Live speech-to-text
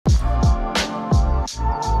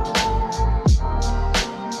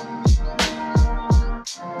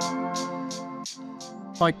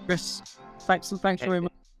Hi, Chris. Thanks very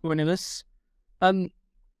much for joining us. Quite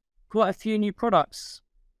a few new products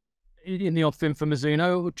in the offing for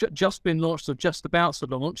Mizuno, just been launched or just about to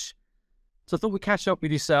launch. So I thought we'd catch up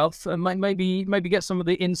with yourself and maybe get some of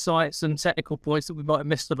the insights and technical points that we might have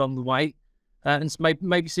missed along the way, and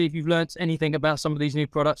maybe see if you've learnt anything about some of these new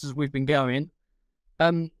products as we've been going.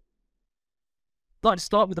 I'd like to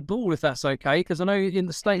start with the ball, if that's okay, because I know in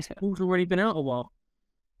the States the ball's already been out a while.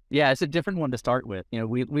 Yeah, it's a different one to start with. You know,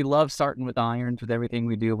 we love starting with irons with everything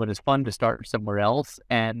we do, but it's fun to start somewhere else.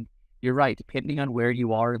 And you're right, depending on where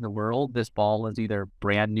you are in the world, this ball is either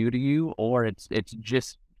brand new to you or it's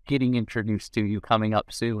just getting introduced to you coming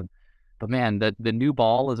up soon. But man, the new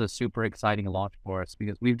ball is a super exciting launch for us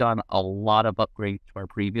because we've done a lot of upgrades to our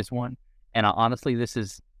previous one. And honestly, this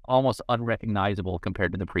is almost unrecognizable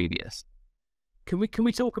compared to the previous. Can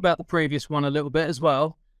we talk about the previous one a little bit as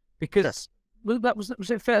well? Because was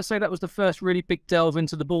it fair to say that was the first really big delve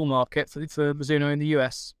into the ball market for Mizuno in the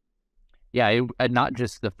US? Yeah, not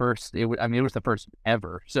just the first. It was the first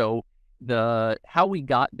ever. So how we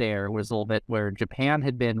got there was a little bit where Japan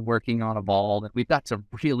had been working on a ball, and we've got some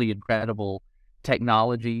really incredible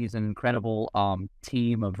technologies and incredible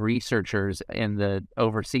team of researchers in the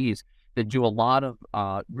overseas that do a lot of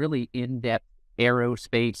really in-depth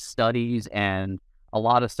aerospace studies and a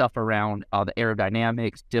lot of stuff around the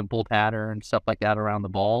aerodynamics, dimple pattern, stuff like that around the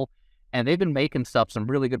ball. And they've been making some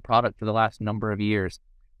really good product for the last number of years.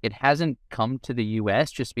 It hasn't come to the US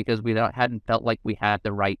just because we hadn't felt like we had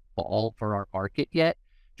the right ball for our market yet,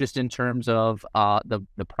 just in terms of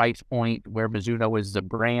the price point, where Mizuno is a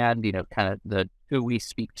brand, you know, kind of who we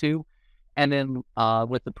speak to. And then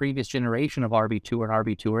with the previous generation of RB2 and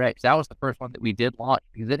RB2RX, that was the first one that we did launch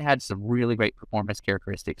because it had some really great performance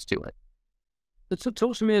characteristics to it. So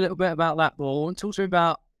talk to me a little bit about that ball and talk to me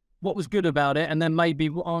about what was good about it, and then maybe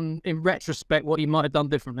in retrospect what you might have done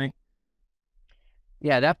differently.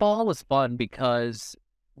 Yeah, that ball was fun because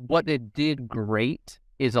what it did great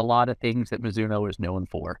is a lot of things that Mizuno is known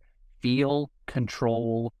for. Feel,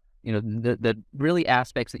 control, you know, the really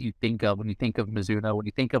aspects that you think of when you think of Mizuno, when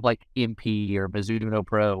you think of like MP or Mizuno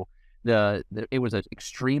Pro, it was an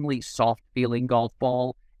extremely soft feeling golf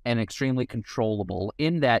ball and extremely controllable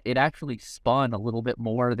in that it actually spun a little bit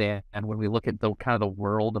more than, and when we look at the kind of the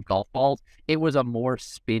world of golf balls, it was a more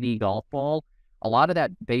spinny golf ball. A lot of that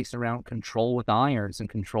based around control with irons and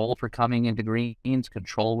control for coming into greens,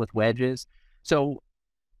 control with wedges. So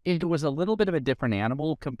it was a little bit of a different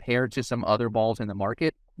animal compared to some other balls in the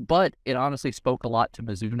market, but it honestly spoke a lot to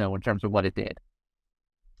Mizuno in terms of what it did.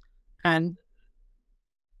 And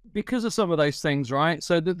because of some of those things, right?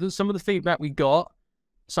 So some of the feedback we got,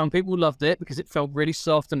 some people loved it because it felt really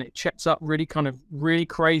soft and it checked up really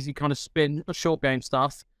crazy kind of spin, short game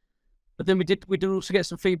stuff. But then we did also get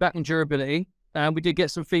some feedback on durability. And we did get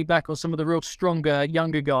some feedback on some of the real stronger,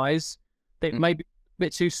 younger guys that may be a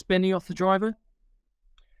bit too spinny off the driver.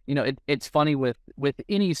 You know, it's funny with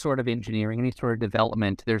any sort of engineering, any sort of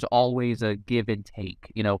development, there's always a give and take.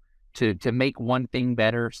 You know, to make one thing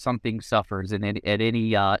better, something suffers, and at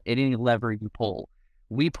any lever you pull.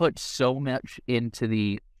 We put so much into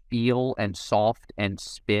the feel and soft and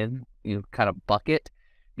spin, you know, kind of bucket,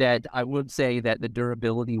 that I would say that the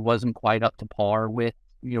durability wasn't quite up to par with,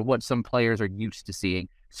 you know, what some players are used to seeing,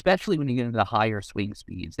 especially when you get into the higher swing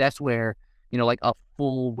speeds. That's where, you know, like a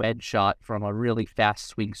full wedge shot from a really fast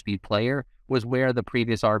swing speed player was where the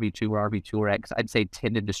previous RB2 or RB2RX, I'd say,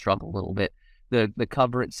 tended to struggle a little bit. The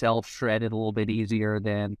cover itself shredded a little bit easier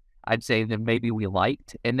than I'd say than maybe we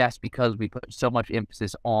liked, and that's because we put so much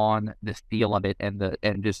emphasis on the feel of it and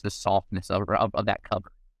just the softness of that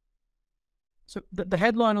cover. So the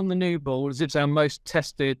headline on the new ball is it's our most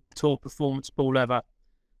tested tour performance ball ever.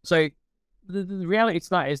 So the reality to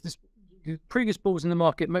that is the previous balls in the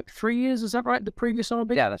market, 3 years, is that right? The previous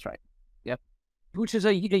RB? Yeah, that's right. Yep. Which is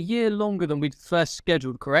a year longer than we'd first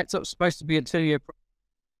scheduled, correct? So it was supposed to be a 2-year.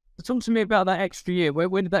 So talk to me about that extra year.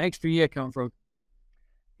 Where did that extra year come from?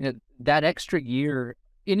 You know, that extra year,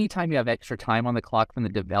 anytime you have extra time on the clock from the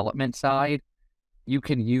development side, you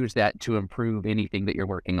can use that to improve anything that you're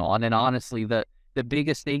working on. And honestly, the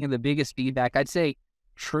biggest thing and the biggest feedback, I'd say,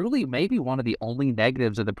 truly maybe one of the only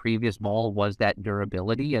negatives of the previous ball was that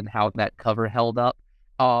durability and how that cover held up.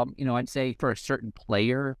 You know, I'd say for a certain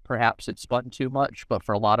player, perhaps it spun too much, but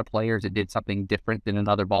for a lot of players, it did something different than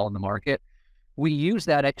another ball in the market. We used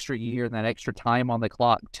that extra year and that extra time on the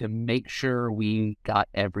clock to make sure we got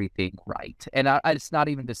everything right. And it's not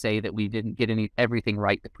even to say that we didn't get everything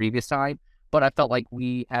right the previous time, but I felt like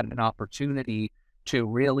we had an opportunity to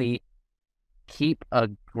really keep a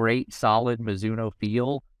great, solid Mizuno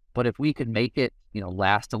feel But if we could make it,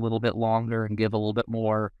 last a little bit longer and give a little bit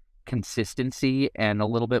more consistency and a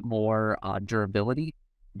little bit more durability,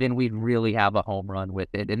 then we'd really have a home run with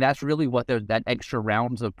it. And that's really what that extra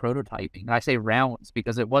rounds of prototyping. I say rounds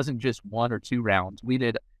because it wasn't just 1 or 2 rounds. We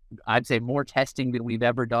did, I'd say, more testing than we've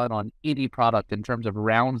ever done on any product in terms of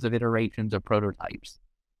rounds of iterations of prototypes.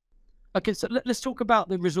 Okay, so let's talk about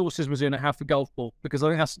the resources Mizuno have for golf ball, because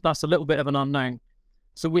I think that's a little bit of an unknown.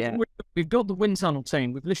 So we've got the wind tunnel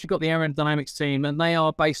team. We've literally got the aerodynamics team, and they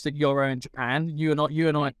are based at Yoro in Japan. You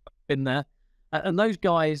and I have been there, and those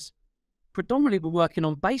guys predominantly were working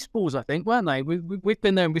on baseballs, I think, weren't they? We've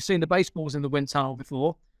been there and we've seen the baseballs in the wind tunnel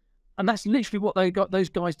before, and that's literally what those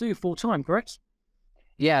guys do full time, correct?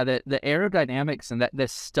 Yeah, the aerodynamics and the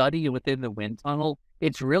study within the wind tunnel,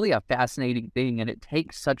 it's really a fascinating thing, and it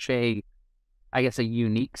takes such a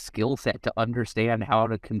unique skill set to understand how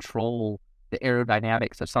to control the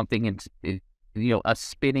aerodynamics of something in a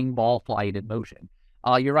spinning ball flight in motion.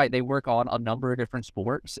 You're right, they work on a number of different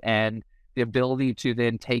sports, and the ability to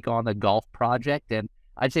then take on a golf project, and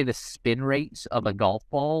I'd say the spin rates of a golf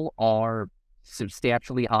ball are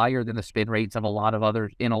substantially higher than the spin rates of a lot of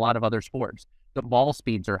other sports. The ball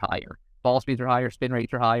speeds are higher. Spin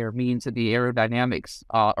rates are higher, means that the aerodynamics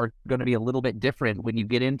are going to be a little bit different when you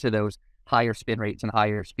get into those higher spin rates and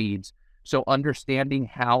higher speeds. So understanding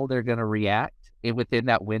how they're going to react within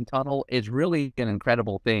that wind tunnel is really an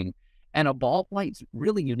incredible thing. And a ball flight's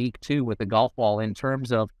really unique too with the golf ball in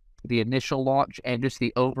terms of the initial launch and just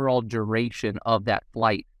the overall duration of that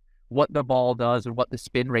flight, what the ball does and what the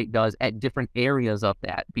spin rate does at different areas of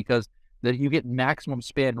that, because you get maximum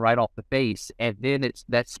spin right off the face, and then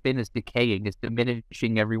that spin is decaying, it's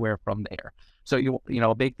diminishing everywhere from there. So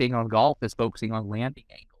a big thing on golf is focusing on landing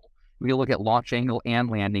angle. We look at launch angle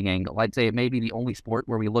and landing angle. I'd say it may be the only sport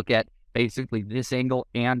where we look at basically this angle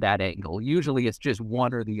and that angle. Usually it's just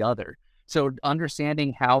one or the other. So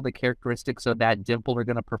understanding how the characteristics of that dimple are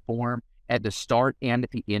going to perform at the start and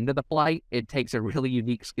at the end of the flight, it takes a really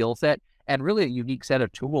unique skill set and really a unique set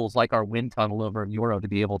of tools like our wind tunnel over in Yoro to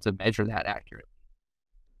be able to measure that accurately.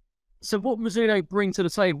 So what Mizuno bring to the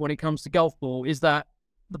table when it comes to golf ball is that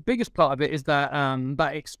the biggest part of it is that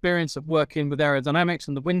that experience of working with aerodynamics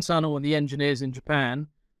and the wind tunnel and the engineers in Japan.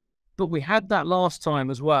 But we had that last time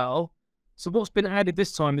as well. So what's been added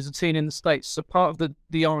this time is a team in the States. So part of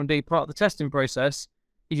the R&D, part of the testing process,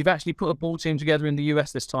 is you've actually put a ball team together in the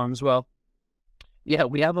US this time as well. Yeah,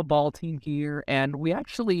 we have a ball team here, and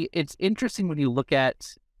it's interesting when you look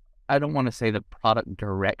at, I don't want to say the product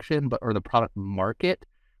direction, or the product market,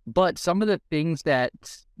 but some of the things that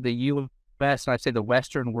the US, and I'd say the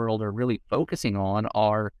Western world, are really focusing on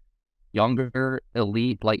are younger,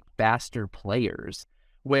 elite, like faster players,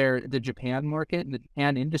 where the Japan market and the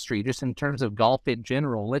Japan industry, just in terms of golf in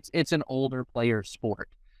general, it's an older player sport.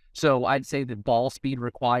 So I'd say the ball speed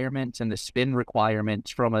requirements and the spin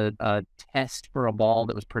requirements from a test for a ball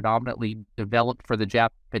that was predominantly developed for the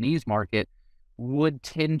Japanese market would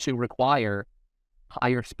tend to require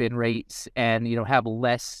higher spin rates and, have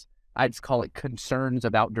less, I'd call it, concerns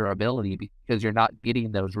about durability, because you're not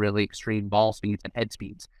getting those really extreme ball speeds and head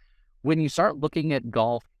speeds. When you start looking at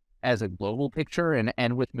golf as a global picture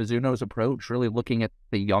and with Mizuno's approach, really looking at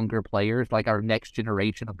the younger players, like our next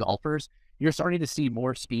generation of golfers, you're starting to see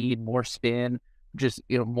more speed, more spin, just,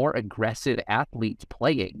 more aggressive athletes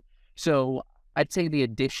playing. So I'd say the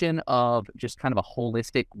addition of just kind of a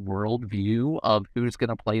holistic worldview of who's going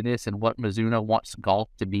to play this and what Mizuno wants golf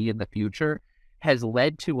to be in the future has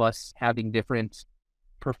led to us having different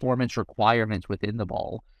performance requirements within the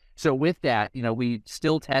ball. So with that, we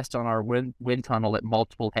still test on our wind tunnel at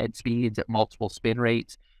multiple head speeds, at multiple spin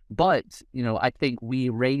rates. But, I think we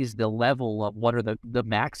raise the level of what are the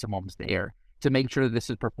maximums there to make sure that this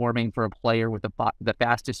is performing for a player with the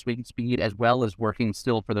fastest swing speed, as well as working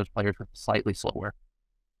still for those players with slightly slower.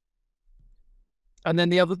 And then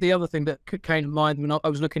the other thing that came to mind when I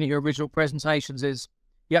was looking at your original presentations is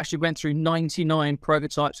you actually went through 99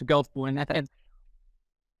 prototypes of golf ball. And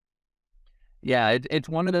yeah, it's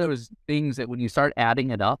one of those things that when you start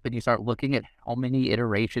adding it up and you start looking at how many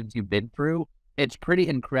iterations you've been through, it's pretty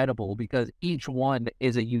incredible, because each one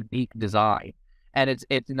is a unique design. And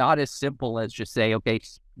it's not as simple as just say, okay,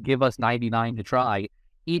 give us 99 to try.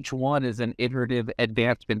 Each one is an iterative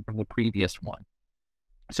advancement from the previous one.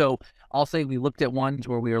 So I'll say we looked at ones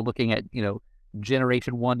where we were looking at,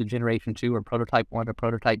 generation 1 to generation 2, or prototype 1 to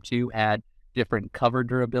prototype 2 had different cover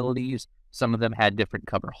durabilities. Some of them had different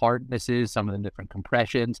cover hardnesses, some of them different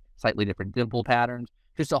compressions, slightly different dimple patterns,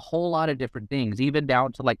 just a whole lot of different things, even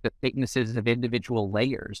down to like the thicknesses of individual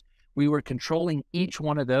layers. We were controlling each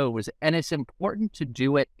one of those, and it's important to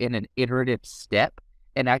do it in an iterative step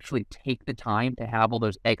and actually take the time to have all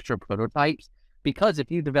those extra prototypes. Because if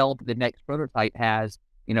you develop the next prototype has,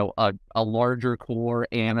 you know, a larger core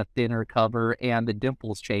and a thinner cover and the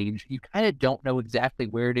dimples change, you kind of don't know exactly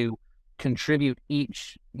where to contribute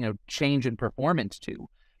each, you know, change in performance to.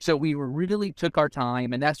 So we really took our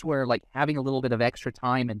time, and that's where like having a little bit of extra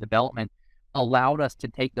time in development allowed us to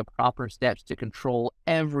take the proper steps to control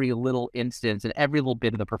every little instance and every little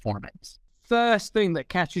bit of the performance. First thing that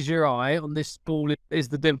catches your eye on this ball is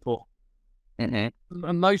the dimple. Mm-hmm.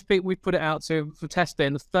 And most people we put it out to for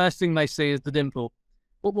testing, the first thing they see is the dimple.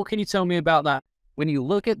 What can you tell me about that? When you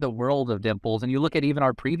look at the world of dimples, and you look at even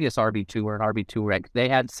our previous RB2 and RB2X, they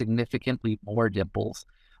had significantly more dimples.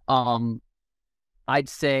 I'd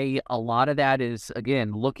say a lot of that is,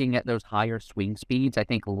 again, looking at those higher swing speeds, I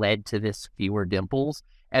think led to this fewer dimples.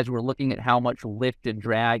 As we're looking at how much lift and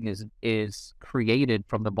drag is created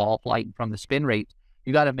from the ball flight and from the spin rate,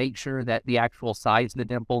 you got to make sure that the actual size of the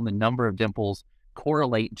dimple and the number of dimples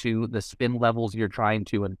correlate to the spin levels you're trying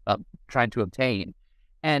to obtain.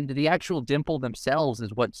 And the actual dimple themselves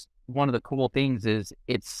is what's one of the cool things is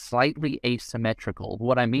it's slightly asymmetrical.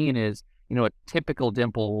 What I mean is, you know, a typical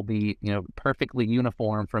dimple will be, you know, perfectly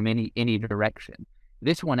uniform from any direction.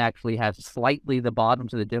 This one actually has slightly, the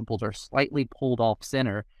bottoms of the dimples are slightly pulled off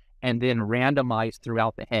center and then randomized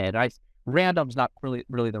throughout the head. Random's not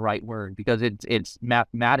really the right word, because it's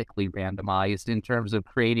mathematically randomized in terms of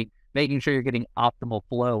making sure you're getting optimal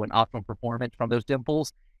flow and optimal performance from those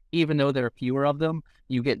dimples. Even though there are fewer of them,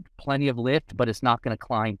 you get plenty of lift, but it's not going to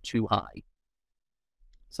climb too high.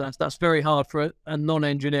 So that's very hard for a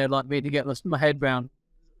non-engineer like me to get my head around.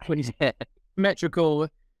 When you say symmetrical,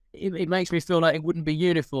 it makes me feel like it wouldn't be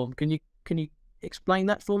uniform. Can you explain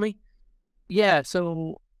that for me? Yeah.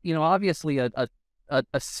 So, you know, obviously a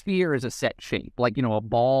sphere is a set shape. Like, you know, a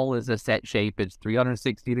ball is a set shape. It's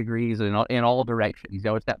 360 degrees in all directions. You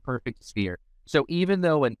know, it's that perfect sphere. So even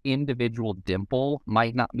though an individual dimple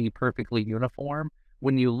might not be perfectly uniform,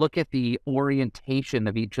 when you look at the orientation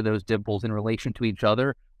of each of those dimples in relation to each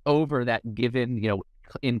other over that given, you know,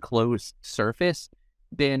 enclosed surface,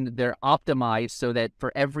 then they're optimized so that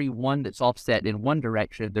for every one that's offset in one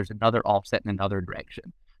direction, there's another offset in another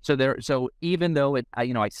direction. So even though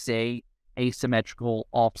I say asymmetrical,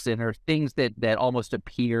 off center, things that almost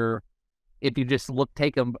appear, if you just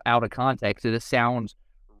take them out of context, it just sounds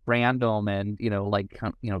random and,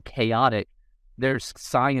 chaotic. There's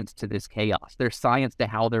science to this chaos. There's science to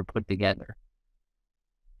how they're put together.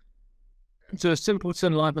 To a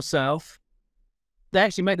simpleton like myself, they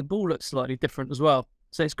actually make the ball look slightly different as well.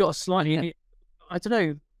 So it's got a slightly, I don't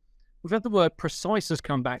know, we've had the word precise has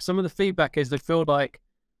come back. Some of the feedback is they feel like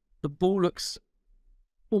the ball looks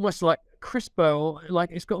almost like crisper, or like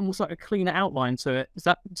it's got almost like a cleaner outline to it. Is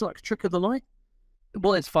that like a trick of the light?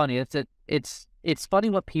 Well, it's funny. It's funny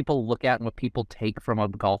what people look at and what people take from a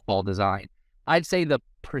golf ball design. I'd say the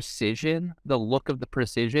precision, the look of the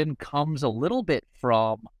precision comes a little bit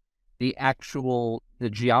from the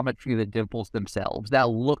geometry of the dimples themselves, that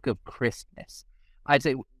look of crispness. I'd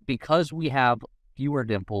say because we have fewer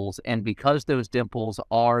dimples and because those dimples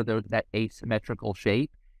are that asymmetrical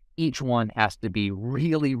shape, each one has to be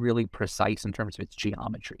really, really precise in terms of its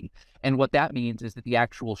geometry. And what that means is that the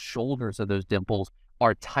actual shoulders of those dimples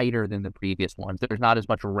are tighter than the previous ones. There's not as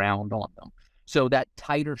much round on them. So that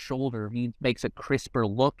tighter shoulder makes a crisper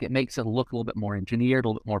look. It makes it look a little bit more engineered, a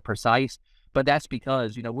little bit more precise. But that's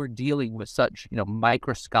because, we're dealing with such,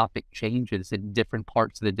 microscopic changes in different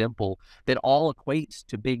parts of the dimple that all equates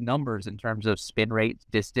to big numbers in terms of spin rates,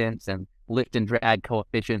 distance, and lift and drag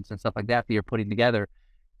coefficients and stuff like that you're putting together.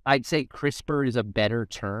 I'd say crisper is a better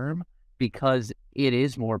term because it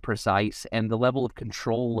is more precise, and the level of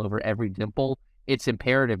control over every dimple, it's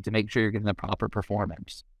imperative to make sure you're getting the proper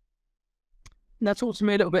performance. Now talk to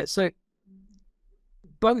me a little bit. So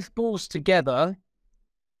both balls together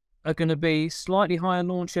are going to be slightly higher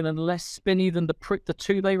launching and less spinny than the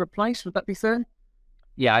two they replace. Would that be fair?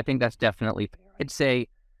 Yeah, I think that's definitely fair. I'd say,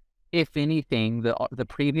 if anything, the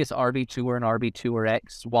previous RB2 and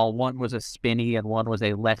RB2X, while one was a spinny and one was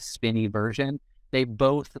a less spinny version, they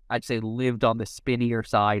both, I'd say, lived on the spinnier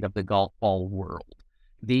side of the golf ball world.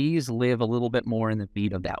 These live a little bit more in the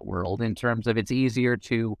meat of that world in terms of it's easier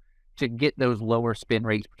to get those lower spin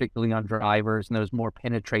rates, particularly on drivers and those more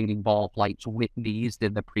penetrating ball flights with these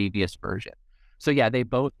than the previous version. So yeah, they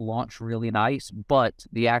both launch really nice, but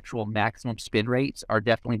the actual maximum spin rates are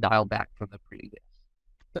definitely dialed back from the previous.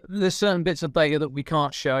 There's certain bits of data that we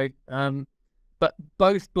can't show, but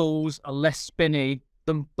both balls are less spinny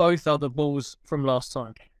than both other balls from last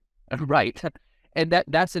time. Right. And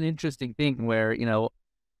that's an interesting thing where,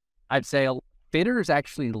 I'd say fitters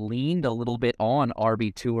actually leaned a little bit on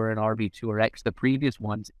RB Tour and RB Tour X, the previous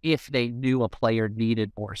ones, if they knew a player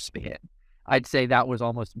needed more spin. I'd say that was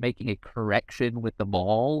almost making a correction with the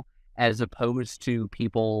ball as opposed to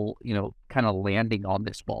people, kind of landing on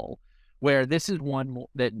this ball. Where this is one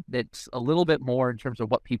that's a little bit more in terms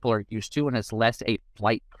of what people are used to, and it's less a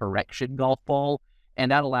flight correction golf ball.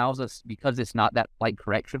 And that allows us, because it's not that flight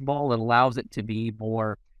correction ball, it allows it to be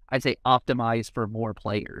more, I'd say, optimized for more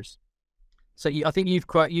players. So I think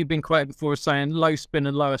you've been quoted before saying low spin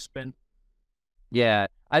and lower spin. Yeah,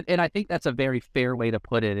 and I think that's a very fair way to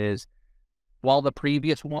put it. Is while the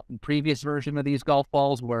previous version of these golf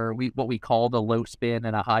balls were what we called a low spin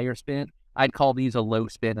and a higher spin, I'd call these a low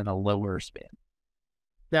spin and a lower spin.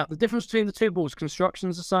 Now, the difference between the two balls,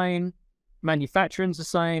 construction's the same, manufacturing's the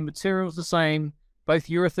same, material's the same, both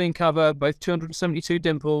urethane cover, both 272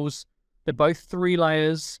 dimples, they're both 3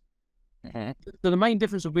 layers. The main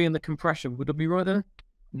difference will be in the compression. Would I be right there?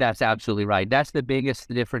 That's absolutely right. That's the biggest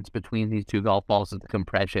difference between these two golf balls is the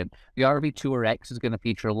compression. The RB Tour X is going to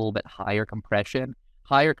feature a little bit higher compression.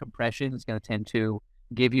 Higher compression is going to tend to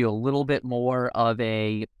give you a little bit more of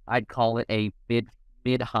I'd call it a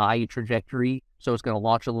mid-high trajectory. So it's going to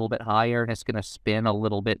launch a little bit higher and it's going to spin a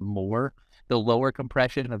little bit more. The lower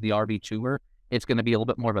compression of the RB Tour, it's going to be a little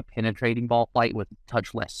bit more of a penetrating ball flight with a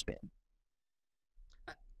touch less spin.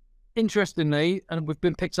 Interestingly, and we've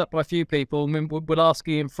been picked up by a few people, I mean, we'll ask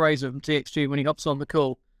Ian Fraser from TXG when he hops on the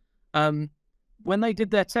call. When they did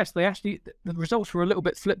their test, the results were a little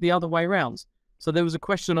bit flipped the other way around. So there was a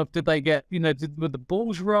question of, did they get, were the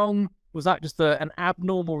balls wrong? Was that just an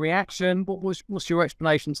abnormal reaction? What's your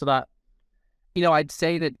explanation to that? I'd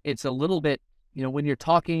say that it's a little bit, when you're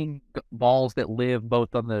talking balls that live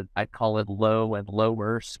both on I'd call it low and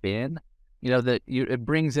lower spin, it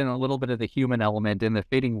brings in a little bit of the human element in the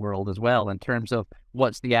fitting world as well, in terms of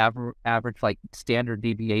what's the average like standard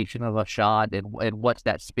deviation of a shot and what's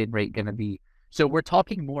that spin rate going to be. So we're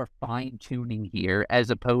talking more fine tuning here, as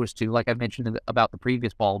opposed to, like I mentioned about the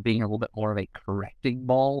previous ball, being a little bit more of a correcting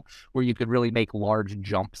ball where you could really make large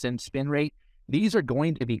jumps in spin rate. These are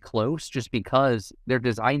going to be close just because they're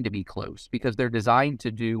designed to be close, because they're designed to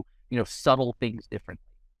do, subtle things differently.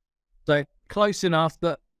 So close enough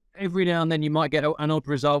that every now and then you might get an odd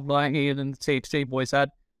result like Ian and the TXT boys had.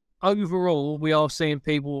 Overall, we are seeing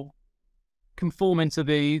people conform into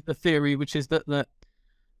the theory, which is that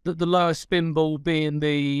the lower spin ball being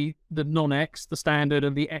the non-X, the standard,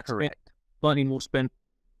 and the X spin, slightly more spin.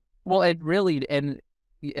 Well, and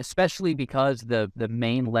especially because the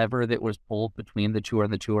main lever that was pulled between the Tour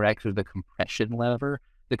and the Tour X was the compression lever.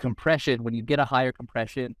 The compression, when you get a higher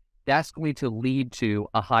compression, that's going to lead to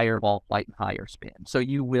a higher ball flight and higher spin. So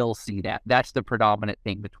you will see that. That's the predominant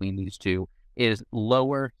thing between these two, is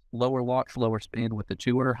lower launch, lower spin with the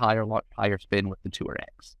Tour, higher launch, higher spin with the Tour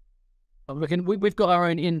X. We've got our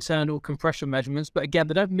own internal compression measurements, but again,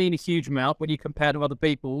 they don't mean a huge amount when you compare to other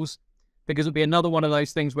people's, because it'll be another one of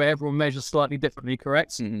those things where everyone measures slightly differently,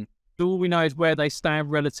 correct? Mm-hmm. So all we know is where they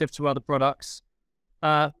stand relative to other products.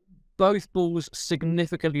 Both balls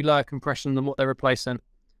significantly lower compression than what they're replacing.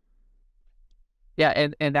 Yeah,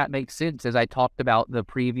 and that makes sense, as I talked about the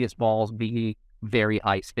previous balls being very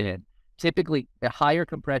high spin. Typically, a higher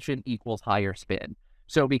compression equals higher spin.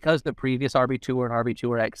 So because the previous RB Tour and RB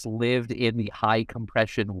Tour X lived in the high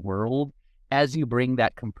compression world, as you bring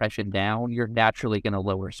that compression down, you're naturally going to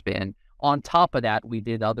lower spin. On top of that, we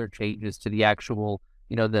did other changes to the actual,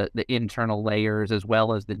 the internal layers, as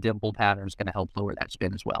well as the dimple patterns, going to help lower that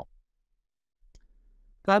spin as well.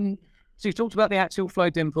 So you've talked about the axial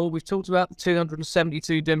flow dimple. We've talked about the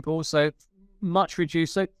 272 dimples, so much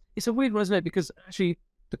reduced. So it's a weird one, isn't it? Because actually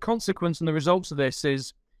the consequence and the results of this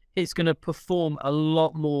is it's going to perform a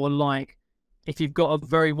lot more like if you've got a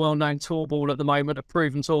very well-known tour ball at the moment, a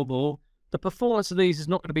proven tour ball. The performance of these is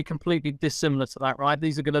not going to be completely dissimilar to that, right?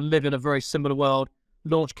 These are going to live in a very similar world.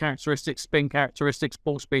 Launch characteristics, spin characteristics,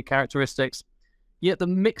 ball speed characteristics. Yet the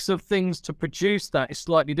mix of things to produce that is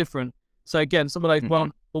slightly different. So again, some of those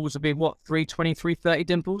balls would be 320, 330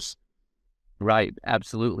 dimples? Right,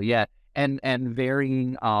 absolutely, yeah. And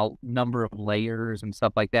varying number of layers and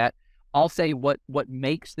stuff like that. I'll say what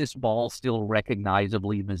makes this ball still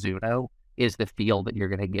recognizably Mizuno is the feel that you're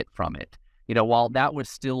going to get from it. While that was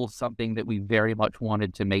still something that we very much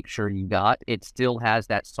wanted to make sure you got, it still has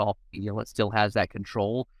that soft feel, it still has that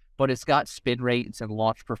control, but it's got spin rates and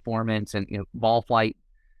launch performance and ball flight,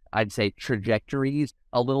 I'd say, trajectories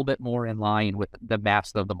a little bit more in line with the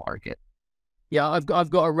mass of the market. Yeah, I've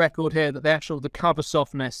got a record here that the cover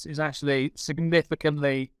softness is actually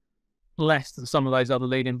significantly less than some of those other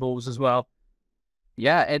leading balls as well.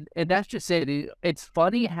 Yeah, and that's just it. It's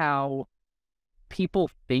funny how people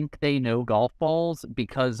think they know golf balls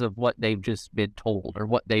because of what they've just been told or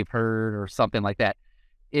what they've heard or something like that.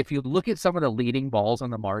 If you look at some of the leading balls on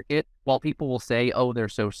the market, while people will say, oh, they're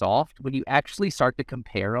so soft, when you actually start to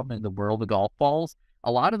compare them in the world of golf balls,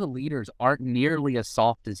 a lot of the leaders aren't nearly as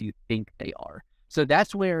soft as you think they are. So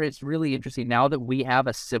that's where it's really interesting now that we have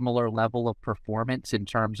a similar level of performance in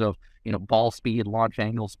terms of, ball speed, launch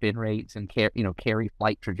angle, spin rates, and carry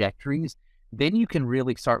flight trajectories. Then you can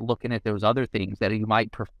really start looking at those other things that you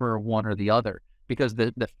might prefer one or the other, because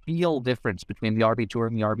the feel difference between the RB Tour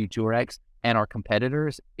and the RB Tour X and our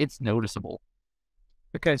competitors, it's noticeable.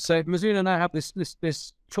 Okay, so Mizuno now have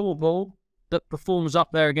this tour ball that performs up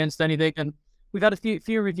there against anything, and we've had a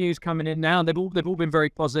few reviews coming in now. They've all been very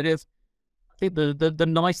positive. I think the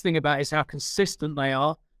nice thing about it is how consistent they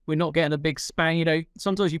are. We're not getting a big span.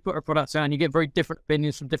 Sometimes you put a product out and you get very different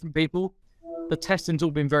opinions from different people. The testing's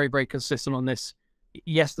all been very, very consistent on this.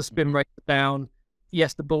 Yes, the spin rate is down.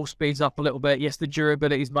 Yes, the ball speed's up a little bit. Yes, the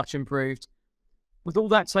durability is much improved. With all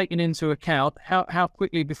that taken into account, how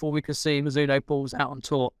quickly before we could see Mizuno balls out on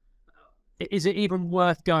tour? Is it even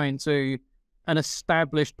worth going to an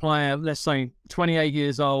established player, let's say 28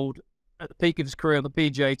 years old, at the peak of his career on the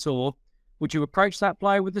PGA Tour? Would you approach that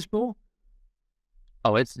player with this ball?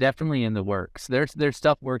 Oh, it's definitely in the works. There's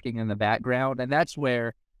stuff working in the background, and that's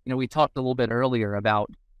where, we talked a little bit earlier about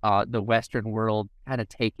the Western world kind of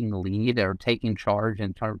taking the lead or taking charge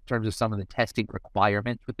in terms of some of the testing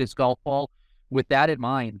requirements with this golf ball. With that in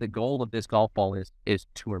mind, the goal of this golf ball is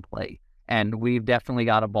tour play, and we've definitely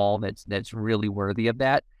got a ball that's really worthy of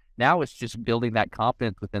that. Now it's just building that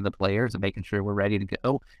confidence within the players and making sure we're ready to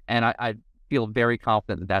go. And I feel very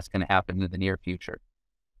confident that that's going to happen in the near future.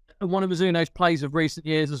 And one of Mizuno's plays of recent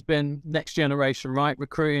years has been next generation, right?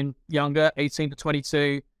 Recruiting younger, 18 to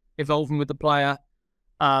 22, evolving with the player.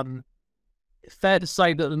 Fair to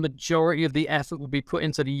say that the majority of the effort will be put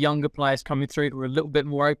into the younger players coming through who are a little bit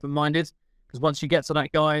more open-minded. Because once you get to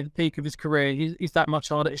that guy at the peak of his career, he's that much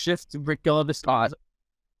harder to shift, regardless.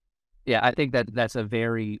 Yeah, I think that's a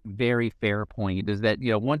very, very fair point. Is that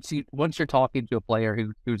once you're talking to a player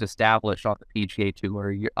who's established on the PGA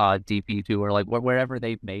Tour or DP Tour, like wherever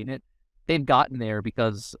they've made it, they've gotten there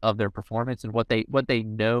because of their performance and what they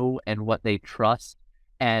know and what they trust.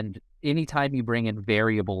 And anytime you bring in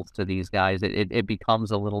variables to these guys, it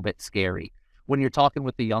becomes a little bit scary. When you're talking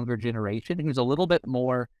with the younger generation, who's a little bit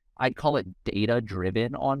more, I'd call it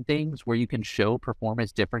data-driven on things, where you can show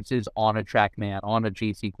performance differences on a TrackMan, on a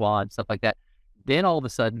GC Quad, stuff like that. Then all of a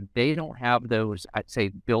sudden, they don't have those, I'd say,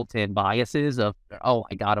 built-in biases of, oh,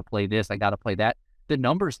 I got to play this, I got to play that. The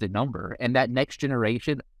number's the number, and that next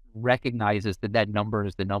generation recognizes that number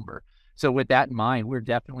is the number. So with that in mind, we're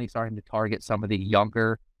definitely starting to target some of the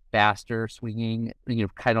younger, faster swinging,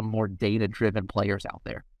 kind of more data-driven players out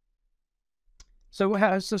there.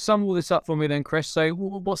 So sum all this up for me then, Chris. So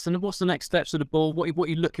what's the next steps of the ball? What are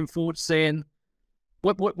you looking forward to seeing?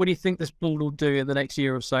 What do you think this ball will do in the next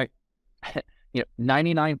year or so?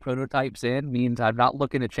 99 prototypes in means I'm not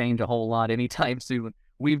looking to change a whole lot anytime soon.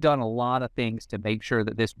 We've done a lot of things to make sure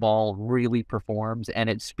that this ball really performs, and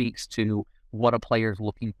it speaks to what a player is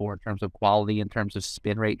looking for in terms of quality, in terms of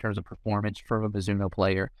spin rate, in terms of performance from a Mizuno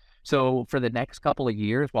player. So for the next couple of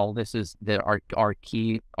years, while this is our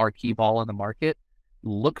key ball in the market,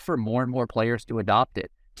 look for more and more players to adopt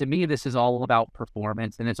it. To me, this is all about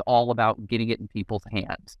performance, and it's all about getting it in people's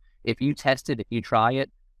hands. If you test it, if you try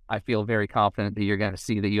it, I feel very confident that you're going to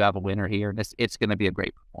see that you have a winner here, and it's going to be a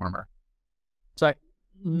great performer. So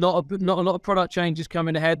not a lot of product changes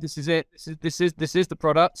coming ahead. This is it. This is the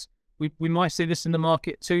product. We might see this in the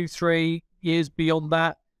market 2-3 years beyond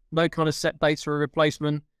that. No kind of set dates for a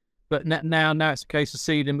replacement. But now it's a case of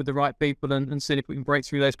seeding with the right people and seeing if we can break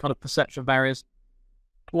through those kind of perception barriers.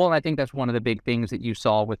 Well, I think that's one of the big things that you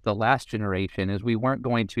saw with the last generation is we weren't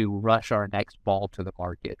going to rush our next ball to the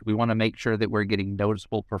market. We want to make sure that we're getting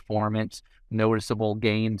noticeable performance, noticeable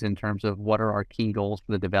gains in terms of what are our key goals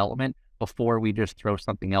for the development before we just throw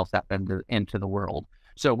something else out into the world.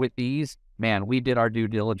 So with these, man, we did our due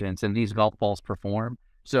diligence, and these golf balls perform.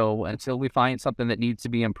 So until we find something that needs to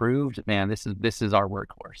be improved, man, this is our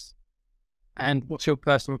workhorse. And what's your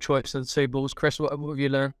personal choice of the two balls, Chris? What have you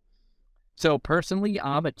learned? So personally,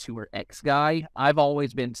 I'm a Tour X guy. I've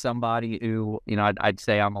always been somebody who, I'd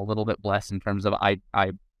say I'm a little bit blessed in terms of I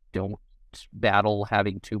don't battle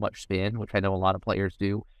having too much spin, which I know a lot of players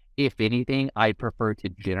do. If anything, I prefer to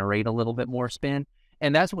generate a little bit more spin.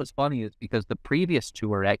 And that's what's funny is because the previous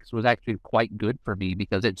Tour X was actually quite good for me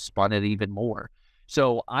because it spun it even more.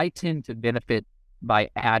 So I tend to benefit by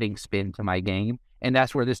adding spin to my game. And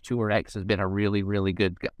that's where this Tour X has been a really, really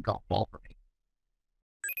good golf ball for me.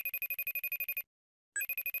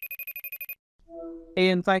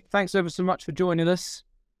 Ian, thanks ever so much for joining us.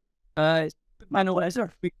 It's My been a while pleasure.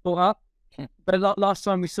 since we caught up, but last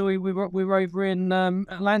time we saw you, we were over in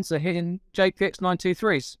Atlanta hitting JPX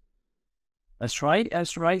 923s. That's right.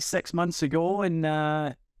 That's right. 6 months ago, and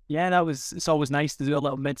yeah, it's always nice to do a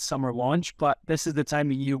little midsummer launch, but this is the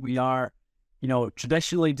time of year we are,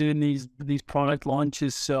 traditionally doing these product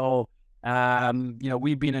launches. So,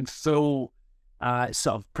 we've been in full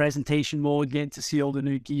sort of presentation mode, getting to see all the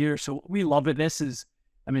new gear. So we love it.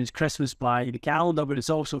 It's Christmas by the calendar, but it's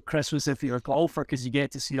also Christmas if you're a golfer because you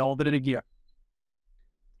get to see all the new gear.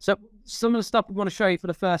 So some of the stuff we want to show you for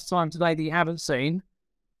the first time today that you haven't seen,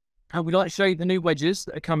 and we'd like to show you the new wedges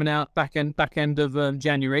that are coming out back end of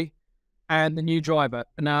January, and the new driver.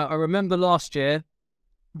 Now, I remember last year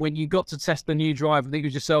when you got to test the new driver, I think it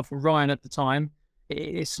was yourself and Ryan at the time,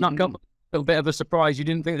 it snuck up a little bit of a surprise. You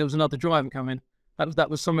didn't think there was another driver coming. That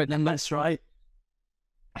was something. That's right.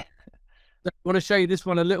 I want to show you this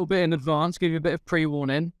one a little bit in advance, give you a bit of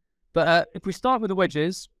pre-warning. But if we start with the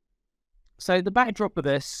wedges, so the backdrop of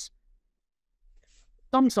this,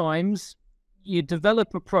 sometimes you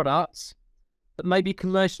develop a product that maybe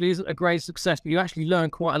commercially isn't a great success, but you actually learn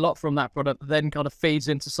quite a lot from that product that then kind of feeds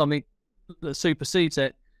into something that supersedes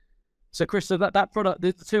it. So, Chris, that product,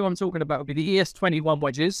 the two I'm talking about would be the ES21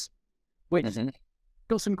 wedges, which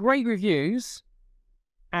got some great reviews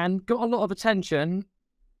and got a lot of attention.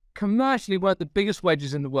 Commercially weren't the biggest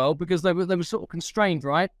wedges in the world because they were sort of constrained,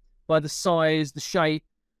 right, by the size, the shape,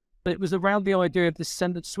 but it was around the idea of this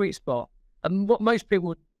centered sweet spot. And what most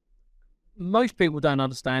people don't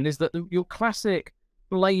understand is that your classic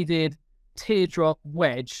bladed teardrop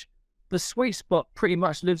wedge, the sweet spot pretty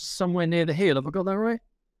much lives somewhere near the heel. Have I got that right?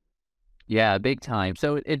 Yeah, big time.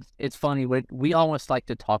 So it's funny. We almost like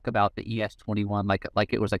to talk about the ES21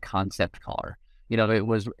 like it was a concept car.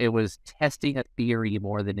 It was testing a theory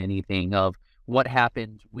more than anything of what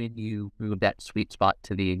happens when you move that sweet spot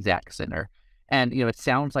to the exact center. And, it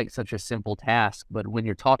sounds like such a simple task, but when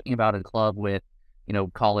you're talking about a club with,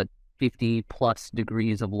 call it 50 plus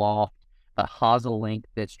degrees of loft, a hosel length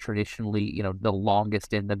that's traditionally, the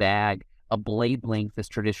longest in the bag, a blade length that's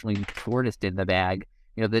traditionally the shortest in the bag,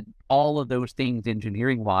 that all of those things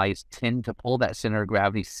engineering wise tend to pull that center of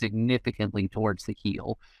gravity significantly towards the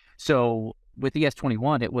heel. So with the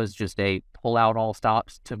S21, it was just a pull out all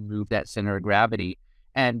stops to move that center of gravity.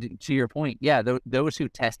 And to your point, yeah, those who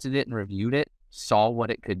tested it and reviewed it saw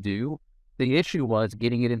what it could do. The issue was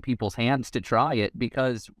getting it in people's hands to try it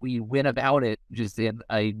because we went about it just in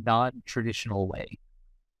a non-traditional way.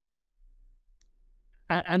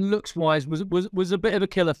 And looks-wise, was a bit of a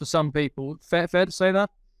killer for some people. Fair to say that?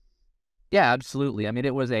 Yeah, absolutely. I mean,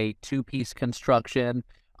 it was a two-piece construction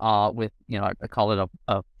with, I call it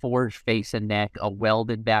a forged face and neck, a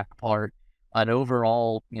welded back part, an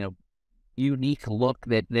overall, unique look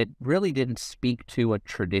that really didn't speak to a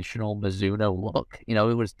traditional Mizuno look. It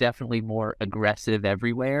was definitely more aggressive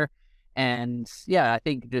everywhere. And yeah, I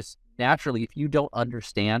think just naturally, if you don't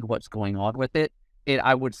understand what's going on with it,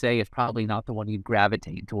 I would say it's probably not the one you'd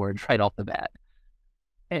gravitate towards right off the bat.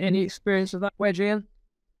 Any experience of that wedge, Ian?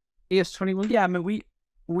 ES21? Yeah, I mean,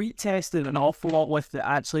 we tested an awful lot with it.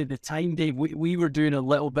 Actually, the time, Dave, we were doing a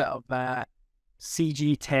little bit of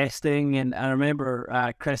CG testing, and I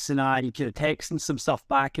remember Chris and I kind of texting some stuff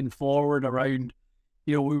back and forward around,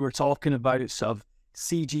 we were talking about sort of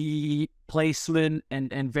CG placement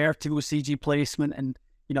and vertical CG placement and,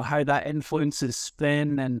 how that influences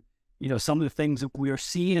spin and, some of the things that we are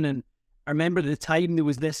seeing. And I remember at the time there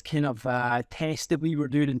was this kind of test that we were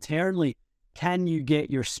doing internally. Can you get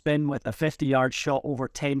your spin with a 50-yard shot over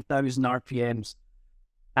 10,000 RPMs?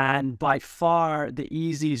 And by far the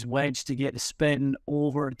easiest wedge to get the spin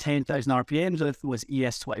over 10,000 RPMs with was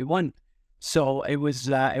ES21. So it was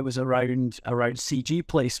around CG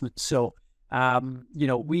placement. So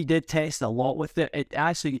we did test a lot with it.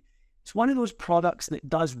 It's one of those products that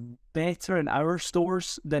does better in our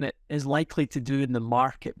stores than it is likely to do in the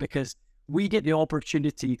market because we get the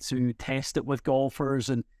opportunity to test it with golfers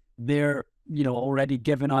and they're, already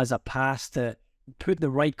given us a pass to put the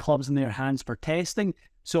right clubs in their hands for testing.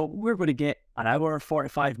 So we're going to get an hour,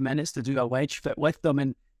 45 minutes to do a wedge fit with them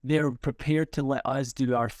and they're prepared to let us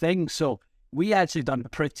do our thing. So we actually done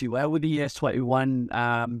pretty well with the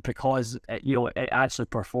ES21 because, it actually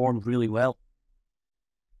performed really well.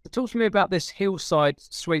 Talk to me about this hillside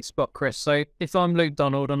sweet spot, Chris. So if I'm Luke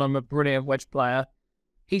Donald and I'm a brilliant wedge player,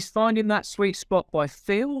 he's finding that sweet spot by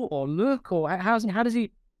feel or look, or how does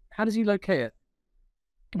he locate it?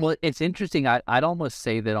 Well, it's interesting. I'd almost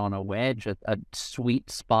say that on a wedge, a sweet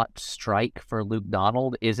spot strike for Luke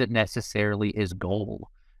Donald isn't necessarily his goal.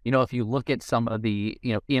 If you look at some of the,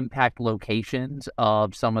 impact locations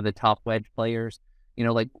of some of the top wedge players,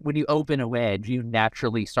 like when you open a wedge, you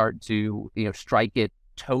naturally start to, strike it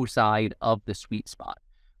toe side of the sweet spot.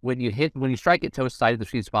 When you strike it toe side of the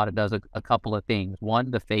sweet spot, it does a couple of things. One,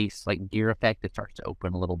 the face, like gear effect, it starts to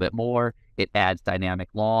open a little bit more. It adds dynamic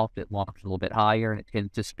loft. It lofts a little bit higher, and it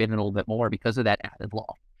tends to spin a little bit more because of that added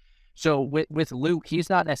loft. So with Luke, he's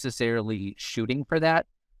not necessarily shooting for that.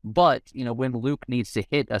 But, when Luke needs to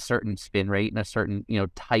hit a certain spin rate and a certain,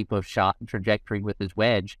 type of shot and trajectory with his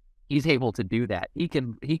wedge, he's able to do that. He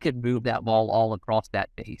can move that ball all across that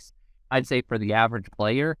face. I'd say for the average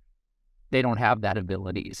player, they don't have that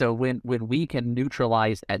ability. So when we can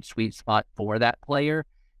neutralize that sweet spot for that player,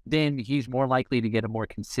 then he's more likely to get a more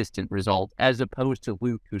consistent result as opposed to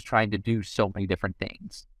Luke, who's trying to do so many different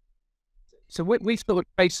things. So we've sort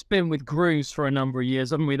of faced spin with grooves for a number of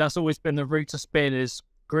years, haven't we? That's always been the route to spin is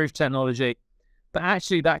groove technology. But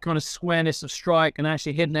actually that kind of squareness of strike and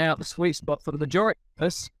actually hitting out the sweet spot for the majority of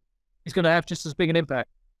us is going to have just as big an impact.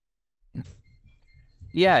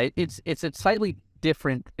 Yeah, it's a slightly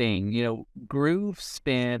different thing. Groove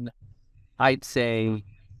spin, I'd say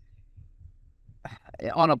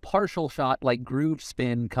on a partial shot, like groove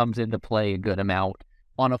spin comes into play a good amount.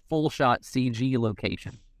 On a full shot CG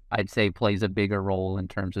location, I'd say plays a bigger role in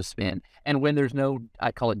terms of spin. And when there's no,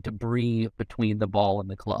 I call it debris between the ball and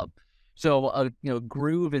the club. So,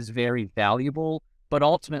 groove is very valuable, but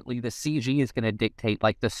ultimately the CG is going to dictate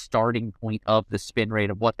like the starting point of the spin rate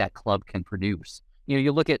of what that club can produce.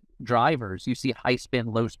 You look at drivers, you see high spin,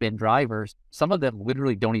 low spin drivers. Some of them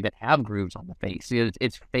literally don't even have grooves on the face.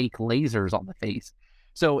 It's fake lasers on the face.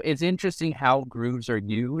 So it's interesting how grooves are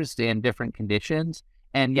used in different conditions.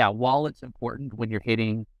 And yeah, while it's important when you're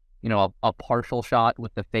hitting, a partial shot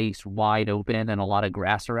with the face wide open and a lot of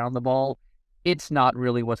grass around the ball, it's not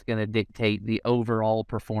really what's going to dictate the overall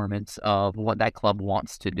performance of what that club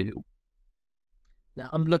wants to do. Now,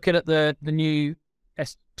 I'm looking at the new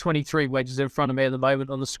S23 wedges in front of me at the moment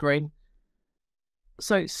on the screen.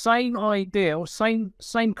 So same idea or same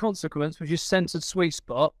consequence, which is centered sweet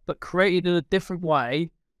spot, but created in a different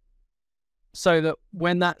way. So that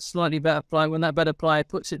when that slightly better player, when that better player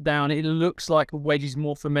puts it down, it looks like a wedge he's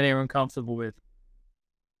more familiar and comfortable with.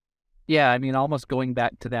 Yeah, I mean, almost going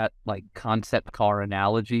back to that like concept car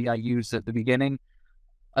analogy I used at the beginning.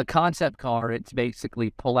 A concept car, it's basically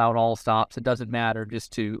pull out all stops. It doesn't matter,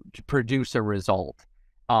 just to produce a result.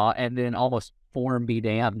 And then almost form be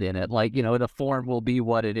damned in it. Like, the form will be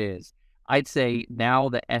what it is. I'd say now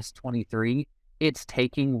the S23, it's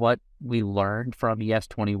taking what we learned from the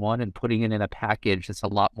S21 and putting it in a package that's a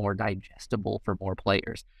lot more digestible for more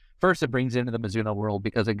players. First, it brings into the Mizuno world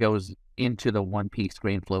because it goes into the one-piece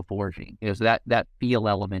grain flow forging. So that feel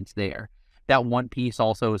element's there. That one piece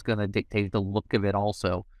also is going to dictate the look of it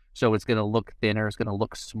also. So it's going to look thinner, it's going to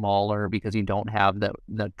look smaller because you don't have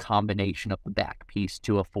the combination of the back piece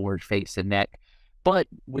to a forged face and neck. But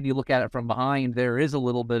when you look at it from behind, there is a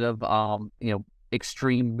little bit of,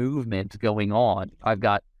 extreme movement going on. I've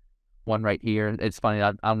got one right here. It's funny.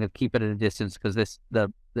 I'm going to keep it at a distance because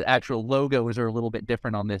the actual logos are a little bit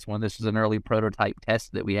different on this one. This is an early prototype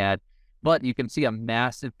test that we had, but you can see a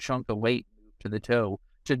massive chunk of weight to the toe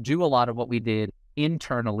to do a lot of what we did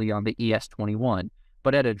internally on the ES21.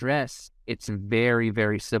 But at address, it's very,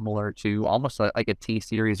 very similar to almost like a T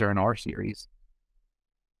series or an R series.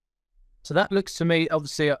 So that looks to me,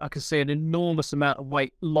 obviously, I can see an enormous amount of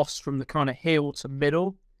weight lost from the kind of heel to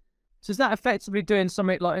middle. So is that effectively doing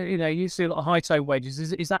something like, you see a lot of high toe wedges.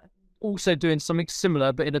 Is that also doing something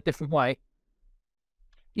similar, but in a different way?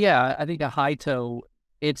 Yeah, I think a high toe,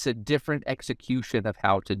 it's a different execution of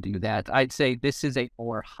how to do that. I'd say this is a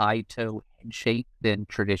more high toe head shape than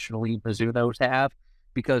traditionally Mizuno's have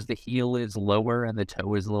because the heel is lower and the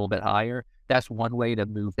toe is a little bit higher. That's one way to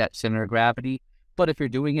move that center of gravity. But if you're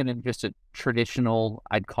doing it in just a traditional,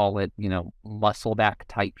 I'd call it, muscle back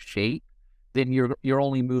type shape, then you're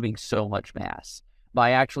only moving so much mass.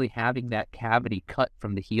 By actually having that cavity cut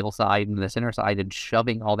from the heel side and the center side and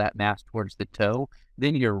shoving all that mass towards the toe,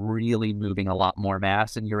 then you're really moving a lot more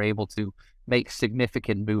mass and you're able to make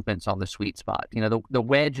significant movements on the sweet spot. The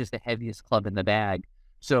wedge is the heaviest club in the bag.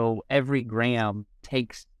 So every gram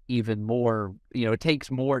takes even more, it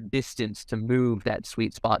takes more distance to move that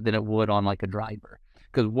sweet spot than it would on like a driver.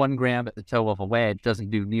 Because 1 gram at the toe of a wedge doesn't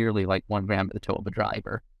do nearly like 1 gram at the toe of a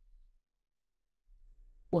driver.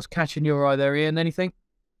 What's catching your eye there, Ian? Anything?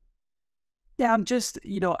 Yeah, I'm just,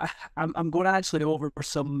 I'm going to actually over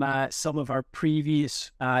some of our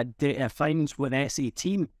previous data finds with SA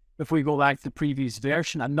Team. If we go back to the previous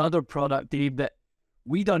version, another product, Dave, that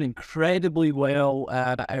we done incredibly well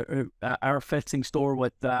at our fitting store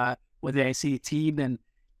with the SA team, and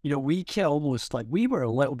we almost like we were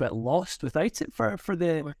a little bit lost without it for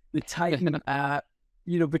the time,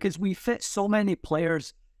 because we fit so many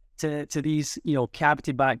players to these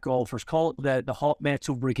cavity back golfers, call it the hot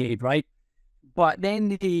metal brigade, right? But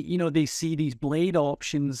then they see these blade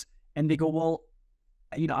options and they go, well,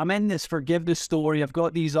 I'm in this forgiveness story. I've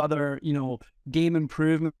got these other, game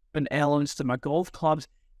improvement elements to my golf clubs.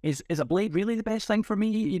 Is a blade really the best thing for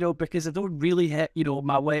me? Because I don't really hit,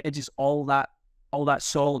 my wedges all that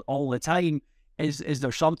solid all the time. Is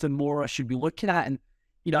there something more I should be looking at? And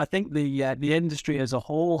I think the industry as a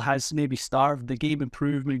whole has maybe starved the game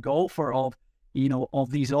improvement golfer of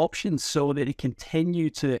these options, so that they continue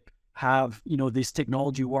to have this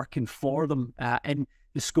technology working for them and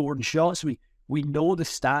the scoring shots. We know the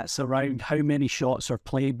stats around how many shots are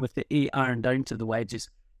played with the 8-iron down to the wedges,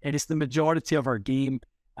 and it's the majority of our game.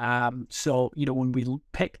 So when we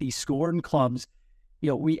pick these scoring clubs,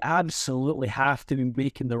 we absolutely have to be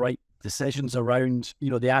making the right decisions around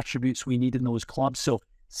the attributes we need in those clubs. So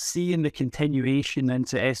seeing the continuation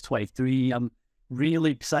into S23, I'm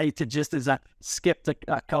really excited, just as I skipped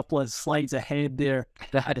a couple of slides ahead there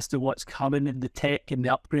as to what's coming in the tech and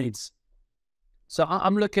the upgrades. So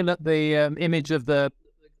I'm looking at the image of the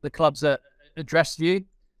clubs at Address View.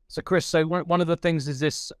 So Chris, one of the things is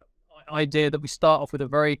this idea that we start off with a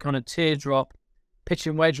very kind of teardrop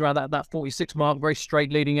pitching wedge around that 46 mark, very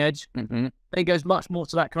straight leading edge. Mm-hmm. It goes much more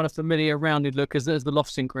to that kind of familiar rounded look as the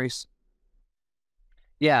lofts increase.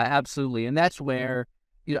 Yeah, absolutely. And that's where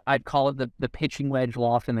I'd call it the pitching wedge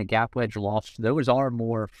loft and the gap wedge loft. Those are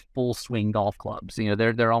more full swing golf clubs.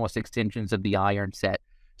 They're almost extensions of the iron set.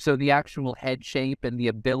 So the actual head shape and the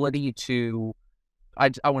ability to, I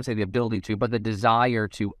wouldn't say the ability to, but the desire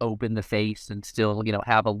to open the face and still,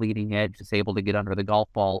 have a leading edge that's able to get under the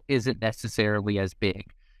golf ball isn't necessarily as big.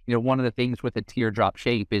 One of the things with a teardrop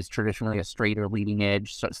shape is traditionally a straighter leading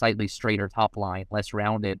edge, slightly straighter top line, less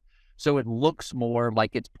rounded. So it looks more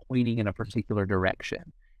like it's pointing in a particular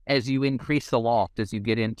direction. As you increase the loft, as you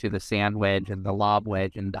get into the sand wedge and the lob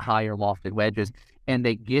wedge and the higher lofted wedges, and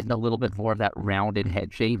they get a little bit more of that rounded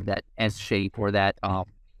head shape, that S shape or that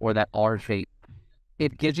R shape,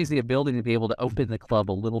 it gives you the ability to be able to open the club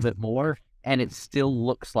a little bit more, and it still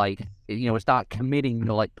looks like, it's not committing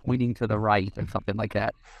to like pointing to the right or something like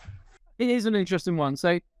that. It is an interesting one.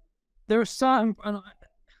 So there are certain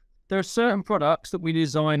products that we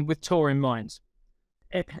design with tour in mind,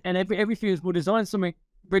 and every few years we'll design something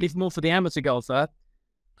really more for the amateur golfer,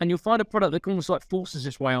 and you'll find a product that almost like forces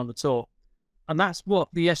its way on the tour. And that's what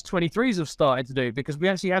the S23s have started to do, because we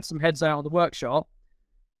actually had some heads out of the workshop.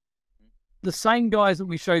 The same guys that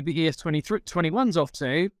we showed the ES21s off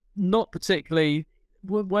to, not particularly,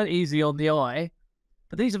 weren't easy on the eye,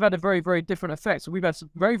 but these have had a very, very different effect. So we've had some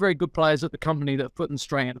very, very good players at the company that have put them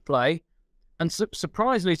straight into play. And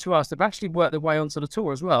surprisingly to us, they've actually worked their way onto the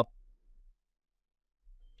tour as well.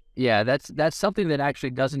 Yeah, that's something that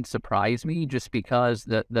actually doesn't surprise me, just because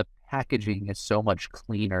the packaging is so much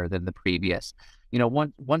cleaner than the previous.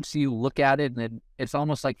 Once you look at it, and it's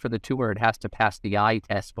almost like for the tour, it has to pass the eye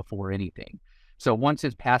test before anything. So once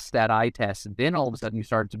it's passed that eye test, then all of a sudden you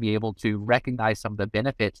start to be able to recognize some of the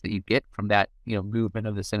benefits that you get from that, movement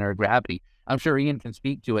of the center of gravity. I'm sure Ian can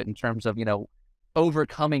speak to it in terms of,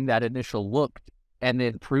 overcoming that initial look and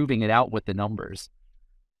then proving it out with the numbers.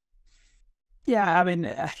 Yeah, I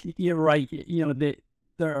memean, you're right.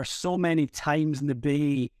 There are so many times in the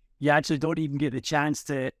bay you actually don't even get the chance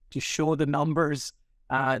to show the numbers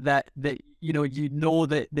that the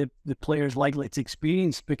player's likely to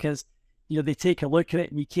experience, because they take a look at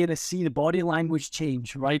it and you kind of see the body language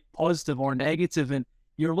change, right, positive or negative, and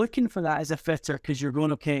you're looking for that as a fitter, because you're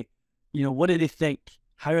going, okay, what do they think?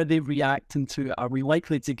 How are they reacting to it? Are we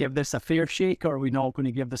likely to give this a fair shake, or are we not going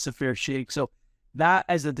to give this a fair shake? So that,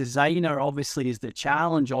 as a designer, obviously is the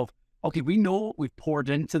challenge of, okay, we know what we've poured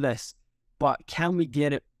into this, but can we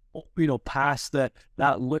get it, past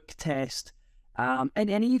that look test? And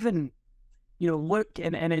even, look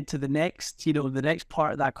and into the next, the next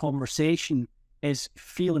part of that conversation is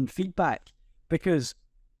feel and feedback, because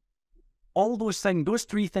all those things, those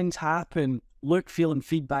three things happen, look, feel, and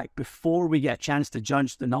feedback, before we get a chance to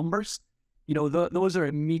judge the numbers. Those are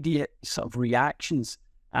immediate sort of reactions.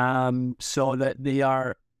 So that they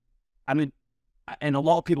are, I mean, in a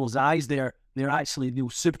lot of people's eyes, they'll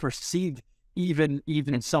supersede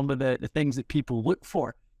even some of the things that people look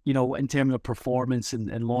for, in terms of performance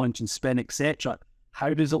and launch and spin, etc.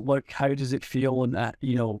 How does it look? How does it feel?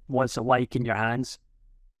 And what's it like in your hands?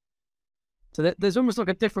 So there's almost like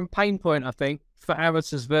a different pain point, I think, for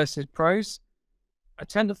amateurs versus pros. I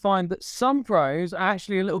tend to find that some pros are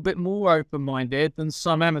actually a little bit more open-minded than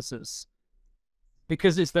some amateurs,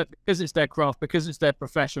 because it's their craft, because it's their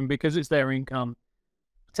profession, because it's their income.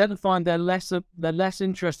 I tend to find they're less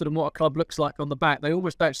interested in what a club looks like on the back. They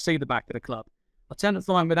almost don't see the back of the club. I tend to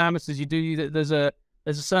find with amateurs, there's a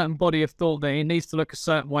certain body of thought that it needs to look a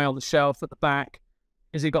certain way on the shelf at the back.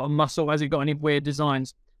 Has he got a muscle? Has he got any weird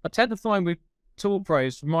designs? I tend to find with tour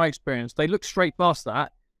pros, from my experience, they look straight past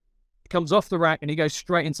that. He comes off the rack and he goes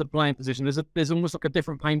straight into playing position. There's almost like a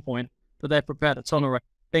different pain point that they're prepared to tolerate.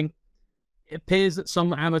 I think it appears that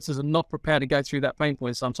some amateurs are not prepared to go through that pain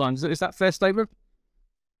point sometimes. Is that a fair statement?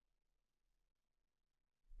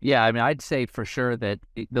 Yeah, I mean, I'd say for sure that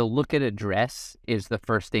the look at a dress is the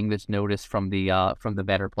first thing that's noticed from the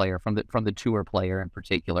better player, from the tour player in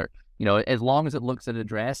particular. You know, as long as it looks at a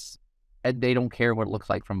dress, they don't care what it looks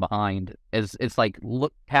like from behind. It's like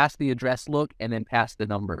look past the address look and then past the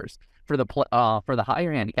numbers. For the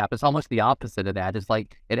higher handicap, it's almost the opposite of that. It's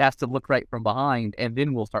like it has to look right from behind, and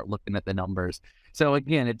then we'll start looking at the numbers. So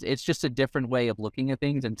again, it's just a different way of looking at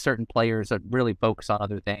things, and certain players really focus on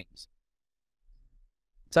other things.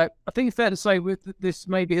 So I think it's fair to say with this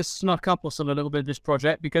maybe has snuck up us on a little bit of this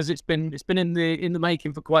project, because it's been in the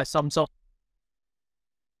making for quite some time.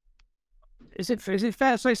 Is it fair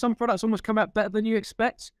to say some products almost come out better than you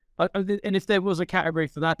expect? And if there was a category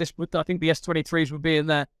for that, I think the S23s would be in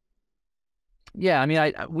there. Yeah, I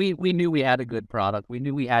mean, we knew we had a good product. We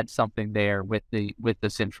knew we had something there with the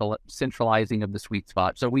centralizing of the sweet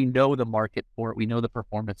spot. So we know the market for it. We know the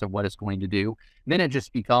performance of what it's going to do. Then it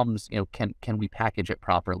just becomes, you know, can we package it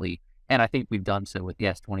properly? And I think we've done so with the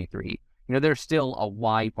S23. You know, there's still a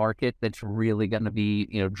wide market that's really going to be,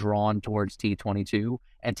 you know, drawn towards T22,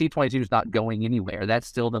 and T22 is not going anywhere. That's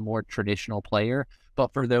still the more traditional player.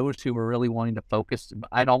 But for those who are really wanting to focus,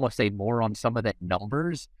 I'd almost say more on some of the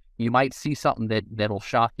numbers, you might see something that'll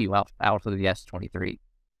shock you out of the S23.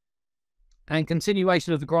 And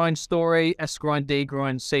continuation of the grind story: S grind, D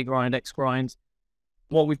grind, C grind, X grind.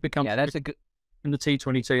 What we've become. Yeah, that's a good in the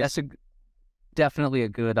T22. That's definitely a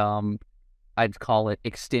good I'd call it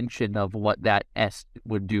extension of what that S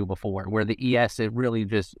would do before, where the ES, it really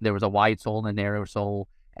just, there was a wide sole and a narrow sole,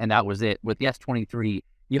 and that was it. With the S23,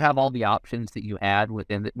 you have all the options that you had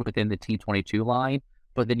within the T22 line,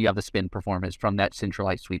 but then you have the spin performance from that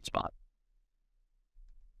centralized sweet spot.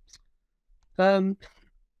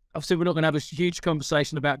 Obviously, we're not going to have a huge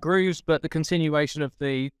conversation about grooves, but the continuation of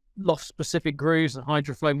the loft-specific grooves and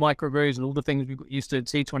HydroFlow micro grooves and all the things we've got used to in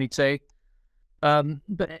T22.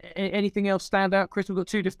 But anything else stand out, Chris? We've got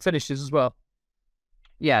two different finishes as well.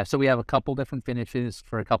 Yeah, so we have a couple different finishes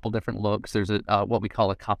for a couple different looks. There's a what we call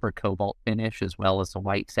a copper cobalt finish, as well as a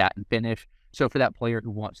white satin finish. So for that player who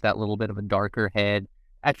wants that little bit of a darker head,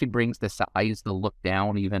 actually brings the size, the look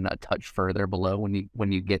down even a touch further below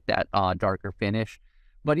when you get that darker finish.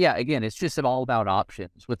 But yeah, again, it's just all about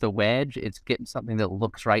options. With the wedge, it's getting something that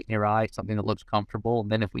looks right in your eye, something that looks comfortable.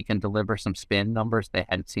 And then if we can deliver some spin numbers they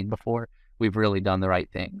hadn't seen before, we've really done the right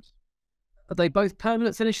things. Are they both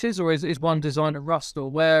permanent finishes, or is one designed to rust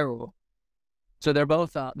or wear? Or so they're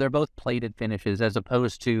both plated finishes, as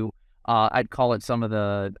opposed to I'd call it some of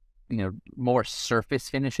the more surface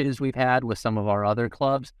finishes we've had with some of our other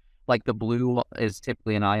clubs. Like the blue is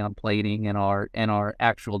typically an ion plating, and our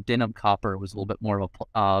actual denim copper was a little bit more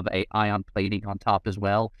of a ion plating on top as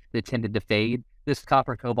well that tended to fade. This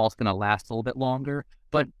copper cobalt's going to last a little bit longer,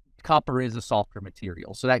 but copper is a softer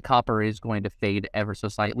material, so that copper is going to fade ever so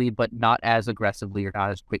slightly, but not as aggressively or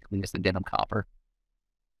not as quickly as the denim copper.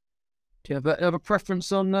 Do you have a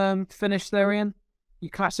preference on finish there, Ian?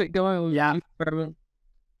 You classic guy? Or yeah. You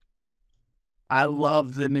I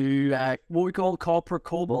love the new, what we call copper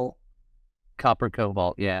cobalt. Copper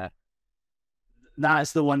cobalt, yeah.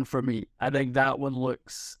 That's the one for me. I think that one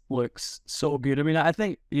looks so good. I mean, I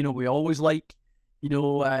think, we always like,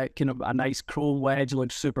 kind of a nice chrome wedge,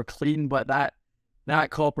 looks super clean, but that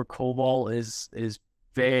copper cobalt is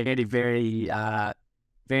very, very,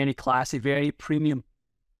 very classy, very premium.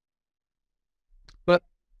 But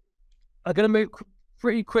I'm going to move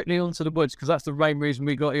pretty quickly onto the woods, because that's the main reason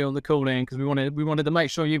we got you on the call in, because we wanted to make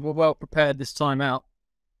sure you were well prepared this time out.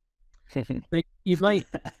 You may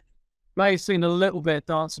have seen a little bit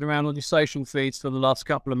dancing around on your social feeds for the last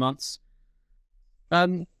couple of months.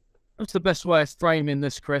 What's the best way of framing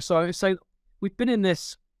this, Chris? So I would say we've been in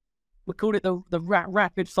this, we call it the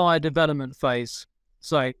rapid fire development phase.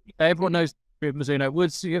 So everyone knows Mizuno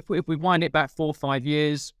Woods. If we wind it back 4 or 5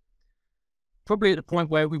 years, probably at the point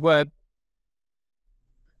where we were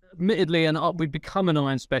admittedly we'd become an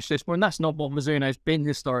iron specialist, and that's not what Mizuno's been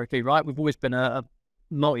historically, right? We've always been a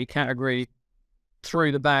multi-category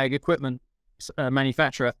through the bag equipment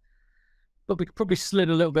manufacturer, but we probably slid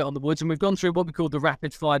a little bit on the woods, and we've gone through what we call the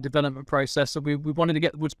rapid fire development process. So we wanted to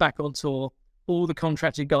get the woods back on tour. All the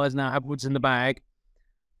contracted guys now have woods in the bag,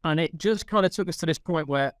 and it just kind of took us to this point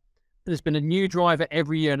where there's been a new driver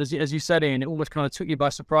every year, and as you said, Ian, it almost kind of took you by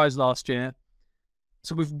surprise last year.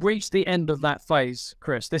 So we've reached the end of that phase,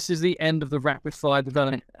 Chris. This is the end of the rapid fire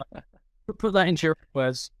development. Put that into your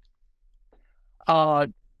words.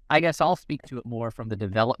 I guess I'll speak to it more from the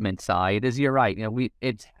development side. As you're right,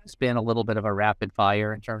 it has been a little bit of a rapid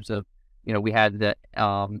fire in terms of, we had the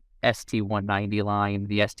ST190 line,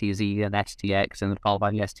 the STZ and STX, and followed by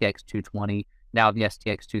the STX 220. Now the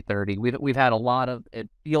STX 230. We've had a lot of, it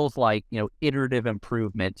feels like, iterative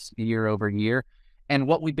improvements year over year, and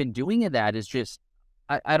what we've been doing in that is just,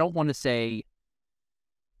 I don't want to say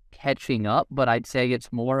catching up, but I'd say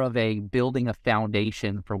it's more of a building a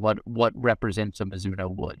foundation for what represents a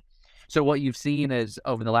Mizuno wood. So what you've seen is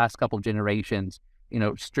over the last couple of generations,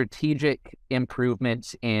 strategic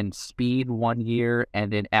improvements in speed one year,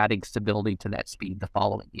 and then adding stability to that speed the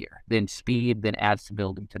following year. Then speed, then add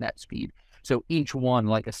stability to that speed. So each one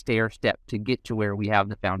like a stair step to get to where we have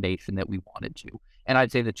the foundation that we wanted to. And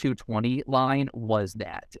I'd say the 220 line was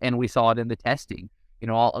that, and we saw it in the testing.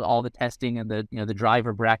 All the testing and the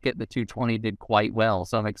driver bracket, the 220 did quite well.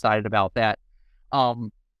 So I'm excited about that.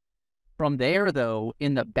 From there, though,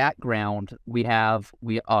 in the background, we are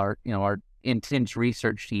our intense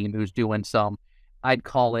research team who's doing some, I'd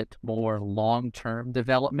call it more long-term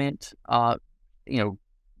development,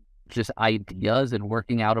 just ideas and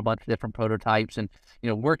working out a bunch of different prototypes and,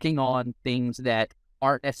 working on things that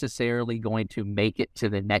aren't necessarily going to make it to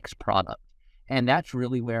the next product. And that's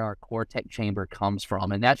really where our Core-Tec chamber comes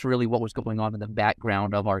from. And that's really what was going on in the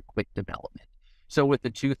background of our quick development. So with the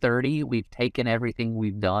 230, we've taken everything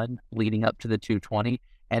we've done leading up to the 220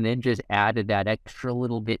 and then just added that extra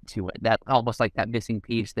little bit to it. That almost like that missing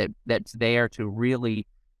piece that's there to really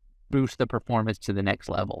boost the performance to the next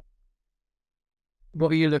level.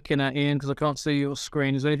 What are you looking at, Ian? Because I can't see your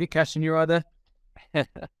screen. Is there anything catching your eye there?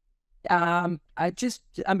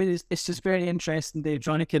 It's just very interesting, Dave,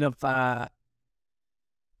 trying to kind of,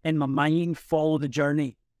 in my mind, follow the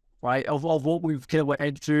journey, right, of what we've kind of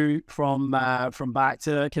went through from back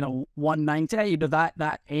to kind of 190,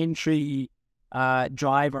 that entry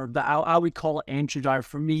driver, that I would call it entry driver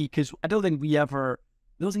for me, because I don't think we ever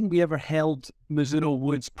held Mizuno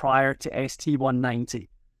woods prior to ST190.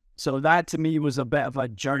 So that to me was a bit of a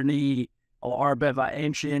journey or a bit of an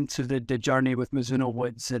entry into the journey with Mizuno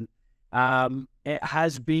woods, and it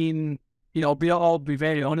has been, I'll be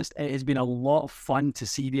very honest, it has been a lot of fun to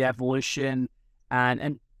see the evolution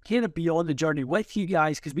and kind of be on the journey with you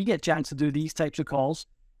guys, because we get a chance to do these types of calls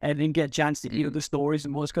and then get a chance to hear the stories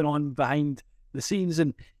and what's going on behind the scenes.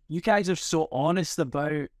 And you guys are so honest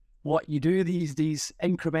about what you do, these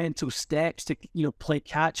incremental steps to, play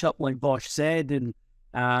catch up, like Bosch said. And,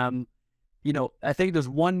 I think there's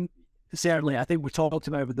one, certainly, I think we talked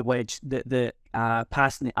about with the wedge, the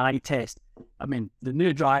passing the eye test. I mean, the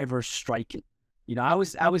new driver's striking. I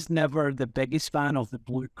was never the biggest fan of the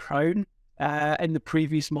Blue Crown in the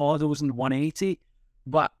previous models in 180,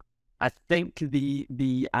 but I think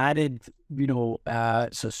the added,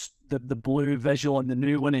 so the blue visual in the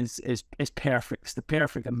new one is perfect. It's the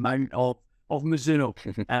perfect amount of Mizuno,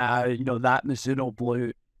 that Mizuno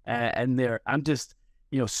blue in there. I'm just,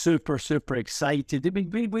 super, super excited. I mean,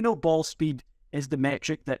 we know ball speed is the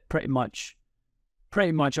metric that pretty much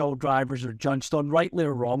all drivers are judged on, rightly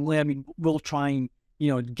or wrongly. I mean, we'll try and,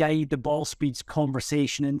 guide the ball speeds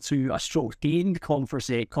conversation into a stroke gained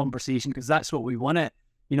conversation, because that's what we want to,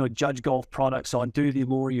 judge golf products on. Do they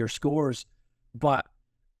lower your scores? But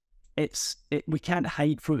we can't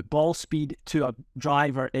hide from it. Ball speed to a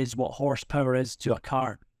driver is what horsepower is to a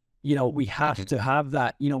car. We have to have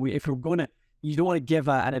that. If we're going to, you don't want to give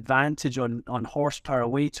an advantage on horsepower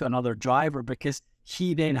away to another driver, because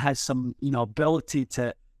he then has some, ability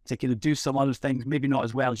to kind of do some other things, maybe not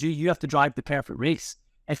as well as you. You have to drive the perfect race.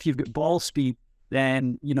 If you've got ball speed,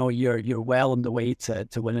 then, you're well on the way to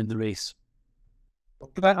winning the race.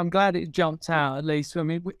 I'm glad it jumped out, at least. I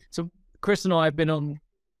mean, so Chris and I have been on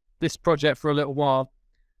this project for a little while.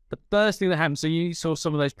 The first thing that happened, so you saw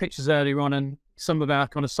some of those pictures earlier on, and some of our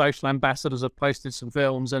kind of social ambassadors have posted some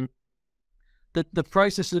films, and the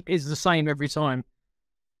process is the same every time.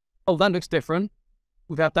 Oh, that looks different.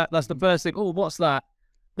 We've had that. That's the first thing. Oh, what's that?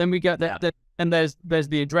 Then we get that, and there's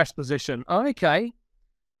the address position. Oh, okay,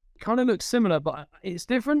 kind of looks similar, but it's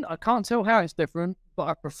different. I can't tell how it's different, but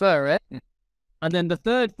I prefer it. And then the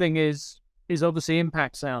third thing is obviously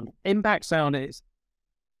impact sound. Impact sound is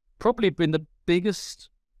probably been the biggest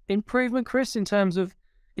improvement, Chris, in terms of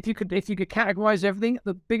if you could categorize everything,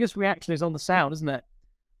 the biggest reaction is on the sound, isn't it?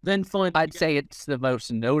 Then finally, I'd say it's the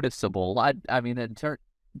most noticeable. I mean,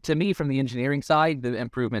 to me, from the engineering side, the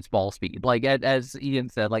improvement's ball speed. Like as Ian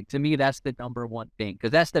said, like to me, that's the number one thing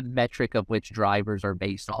because that's the metric of which drivers are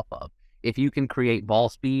based off of. If you can create ball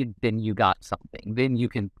speed, then you got something. Then you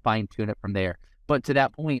can fine tune it from there. But to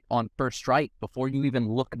that point, on first strike, before you even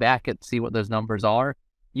look back and see what those numbers are,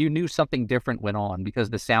 you knew something different went on because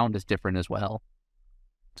the sound is different as well.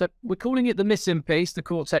 So we're calling it the missing piece, the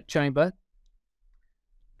quartet chamber.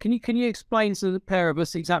 Can you explain to the pair of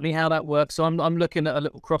us exactly how that works? So I'm looking at a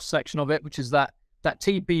little cross section of it, which is that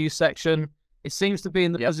TPU section. It seems to be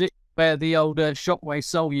in the position where the old Shockwave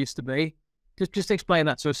Soul used to be. Just explain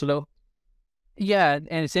that to us a little. Yeah,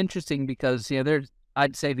 and it's interesting because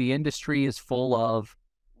I'd say the industry is full of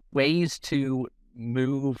ways to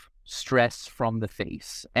move stress from the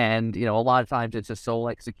face. And, a lot of times it's a soul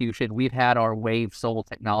execution. We've had our Wave Soul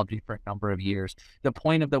technology for a number of years. The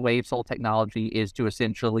point of the Wave Soul technology is to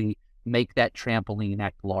essentially make that trampoline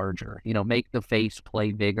act larger, make the face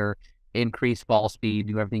play bigger, increase ball speed,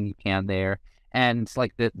 do everything you can there. And it's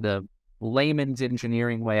like the layman's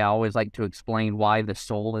engineering way I always like to explain why the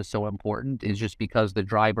soul is so important is just because the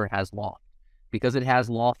driver has loft. Because it has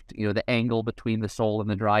loft, the angle between the soul and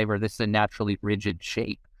the driver, this is a naturally rigid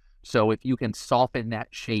shape. So if you can soften that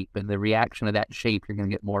shape and the reaction of that shape, you're going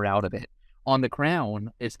to get more out of it. On the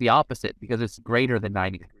crown, it's the opposite because it's greater than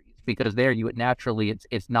 90 degrees. Because there,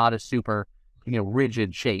 it's not a super,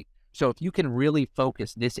 rigid shape. So if you can really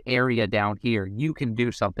focus this area down here, you can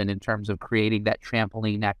do something in terms of creating that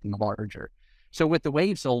trampoline acting larger. So with the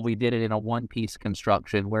Wave Soul, we did it in a one-piece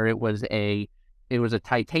construction where it was a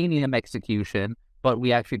titanium execution, but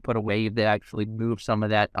we actually put a wave that actually moved some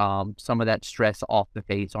of that stress off the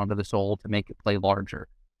face onto the soul to make it play larger.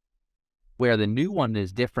 Where the new one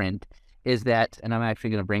is different is that, and I'm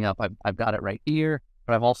actually going to bring up, I've got it right here,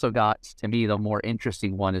 but I've also got, to me, the more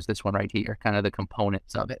interesting one is this one right here, kind of the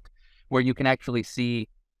components of it, where you can actually see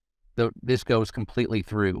this goes completely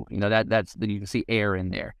through. You can see air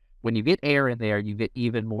in there. When you get air in there, you get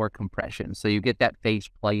even more compression. So you get that face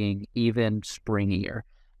playing even springier.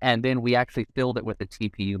 And then we actually filled it with the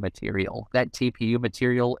TPU material. That TPU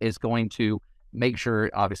material is going to make sure,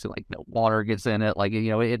 obviously, like no water gets in it. Like,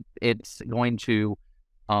 it's going to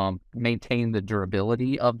maintain the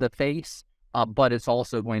durability of the face, but it's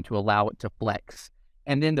also going to allow it to flex.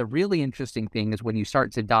 And then the really interesting thing is when you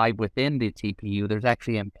start to dive within the TPU, there's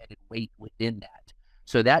actually embedded weight within that.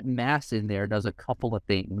 So that mass in there does a couple of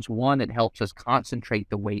things. One, it helps us concentrate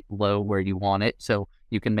the weight low where you want it, so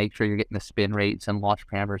you can make sure you're getting the spin rates and launch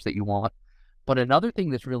parameters that you want. But another thing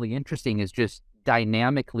that's really interesting is just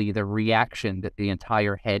dynamically the reaction that the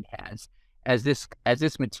entire head has. As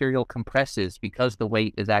this material compresses, because the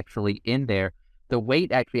weight is actually in there, the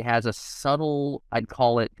weight actually has a subtle, I'd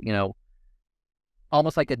call it,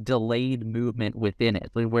 almost like a delayed movement within it,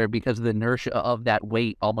 where because of the inertia of that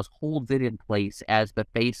weight almost holds it in place as the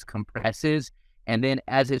face compresses. And then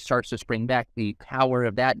as it starts to spring back, the power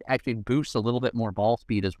of that actually boosts a little bit more ball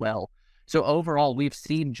speed as well. So overall, we've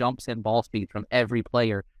seen jumps in ball speed from every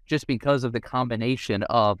player just because of the combination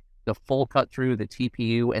of the full cut through, the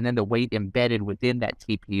TPU, and then the weight embedded within that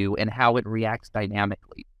TPU and how it reacts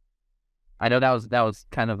dynamically. I know that was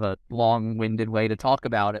kind of a long-winded way to talk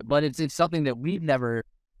about it, but it's something that we've never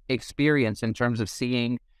experienced in terms of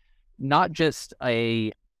seeing not just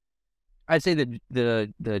I'd say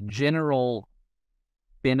the general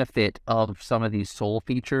benefit of some of these soul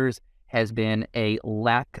features has been a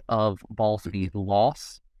lack of ball speed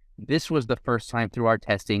loss. This was the first time through our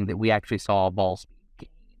testing that we actually saw a ball speed gain,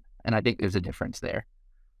 and I think there's a difference there.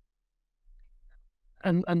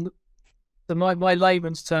 And my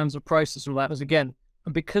layman's terms of process of that was, again,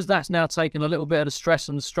 and because that's now taken a little bit of the stress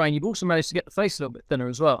and the strain, you've also managed to get the face a little bit thinner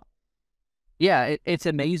as well. Yeah, it's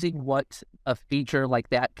amazing what a feature like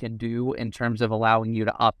that can do in terms of allowing you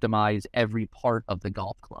to optimize every part of the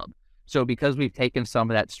golf club. So because we've taken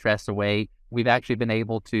some of that stress away, we've actually been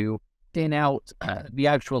able to thin out the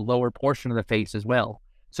actual lower portion of the face as well.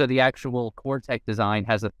 So the actual Quartet design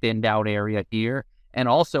has a thinned out area here. And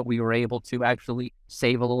also we were able to actually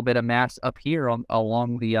save a little bit of mass up here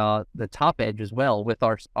along the top edge as well with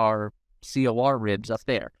our COR ribs up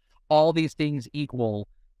there. All these things equal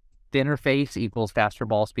thinner face equals faster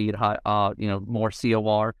ball speed, more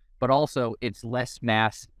COR, but also it's less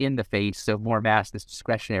mass in the face, so more mass that's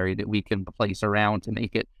discretionary that we can place around to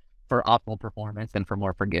make it for optimal performance and for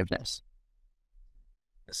more forgiveness.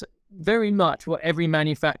 It's very much what every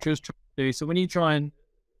manufacturer is trying to do. So when you try and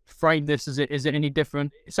frame this, is it any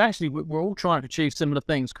different? It's actually, we're all trying to achieve similar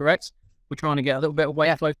things, correct? We're trying to get a little bit of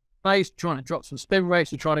weight flow pace, trying to drop some spin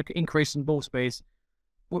rates, we're trying to increase some ball speeds.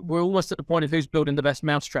 We're almost at the point of who's building the best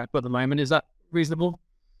mousetrap at the moment. Is that reasonable?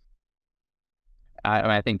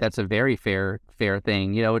 I think that's a very fair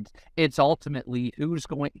thing. You know, it's ultimately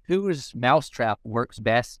whose mousetrap works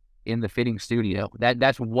best in the fitting studio.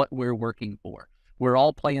 That's what we're working for. We're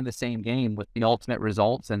all playing the same game with the ultimate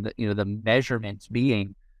results, and the measurements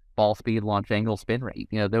being ball speed, launch angle, spin rate.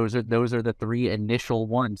 You know, those are the three initial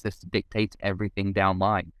ones. This dictates everything down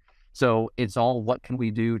line. So it's all, what can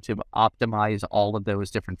we do to optimize all of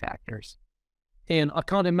those different factors? Ian, I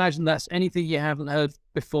can't imagine that's anything you haven't heard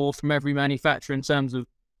before from every manufacturer in terms of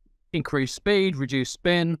increased speed, reduced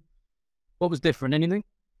spin. What was different? Anything?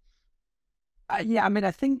 Yeah, I mean,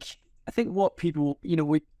 I think what people,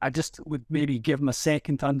 I just would maybe give them a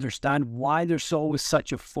second to understand why there's always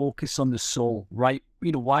such a focus on the sole, right?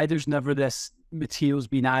 Why there's never this materials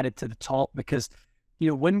being added to the top, because,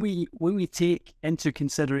 when we take into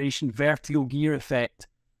consideration vertical gear effect,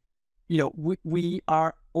 we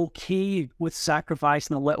are okay with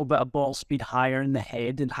sacrificing a little bit of ball speed higher in the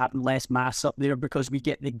head and having less mass up there, because we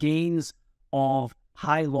get the gains of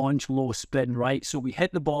high launch, low spin, right? So we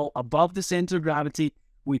hit the ball above the center of gravity,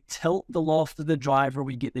 we tilt the loft of the driver,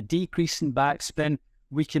 we get the decrease in backspin,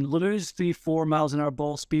 we can lose 3-4 miles in our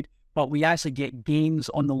ball speed, but we actually get gains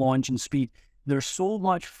on the launch and speed. There's so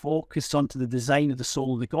much focus onto the design of the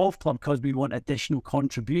sole of the golf club because we want additional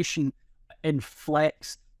contribution in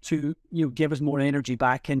flex to give us more energy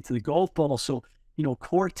back into the golf ball. So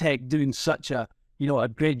Core-Tech doing such a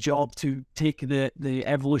great job to take the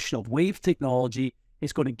evolution of wave technology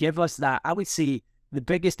is going to give us that. I would say the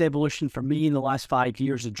biggest evolution for me in the last 5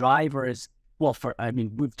 years of driver is,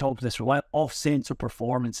 we've talked this for a while, off-center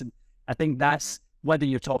performance. And I think that's, whether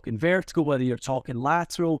you're talking vertical, whether you're talking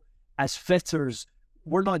lateral, as fitters,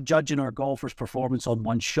 we're not judging our golfers' performance on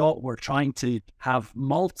one shot. We're trying to have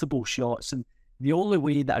multiple shots. And the only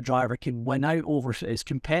way that a driver can win out over his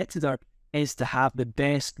competitor is to have the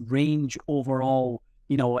best range overall,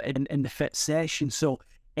 in the fit session. So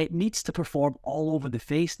it needs to perform all over the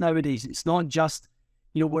face nowadays. It's not just,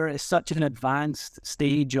 we're at such an advanced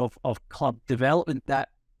stage of club development that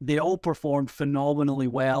they all perform phenomenally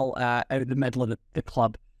well out of the middle of the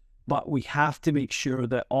club. But we have to make sure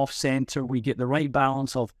that off-center we get the right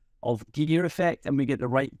balance of gear effect, and we get the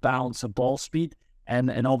right balance of ball speed.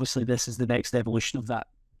 And obviously this is the next evolution of that.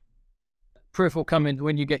 Proof will come in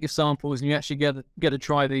when you get your samples and you actually get to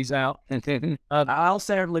try these out. I'll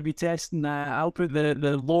certainly be testing that. I'll put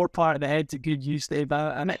the lower part of the head to good use, Dave.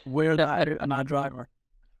 I wear that out on my driver.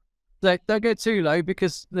 Don't go too low,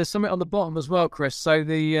 because there's something on the bottom as well, Chris. So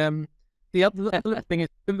the other thing is,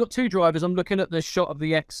 we've got two drivers. I'm looking at the shot of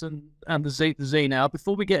the X and the Z now.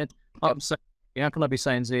 Before we get up, how can I be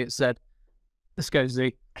saying Z? It's Z. Let's go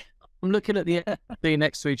Z. I'm looking at the Z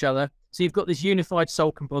next to each other. So you've got this unified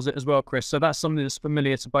sole composite as well, Chris. So that's something that's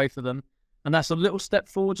familiar to both of them. And that's a little step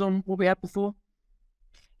forwards on what we had before.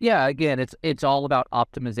 Yeah, again, it's all about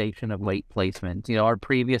optimization of weight placement. Our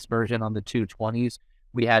previous version on the 220s,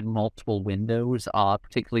 we had multiple windows,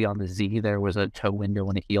 particularly on the Z. There was a toe window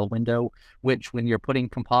and a heel window, which when you're putting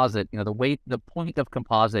composite, the point of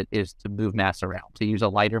composite is to move mass around, to use a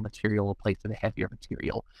lighter material in place of a heavier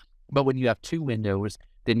material. But when you have two windows,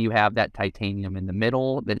 then you have that titanium in the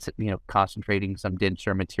middle that's, concentrating some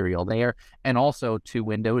denser material there. And also 2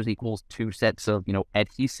 windows equals 2 sets of,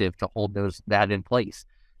 adhesive to hold that in place.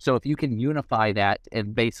 So if you can unify that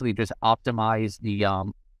and basically just optimize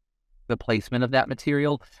the placement of that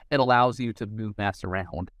material, it allows you to move mass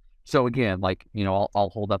around. So again, I'll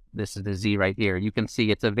hold up, this is the Z right here. You can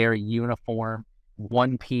see it's a very uniform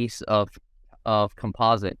one piece of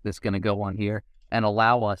composite that's going to go on here and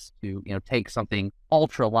allow us to, take something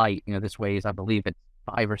ultra light. This weighs, I believe it's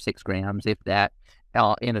 5 or 6 grams, if that,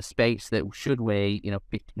 in a space that should weigh,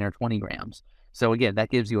 15 or 20 grams. So again, that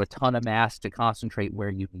gives you a ton of mass to concentrate where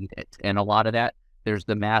you need it. And a lot of that, there's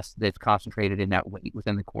the mass that's concentrated in that weight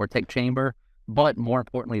within the Core-Tech chamber. But more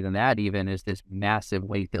importantly than that even is this massive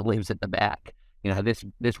weight that lives at the back.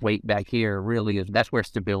 This weight back here really is, that's where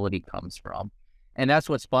stability comes from. And that's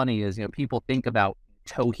what's funny is, people think about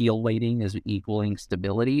toe heel weighting as equaling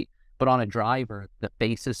stability. But on a driver, the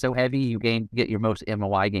face is so heavy, you get your most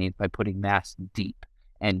MOI gains by putting mass deep.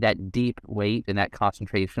 And that deep weight and that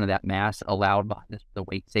concentration of that mass allowed by the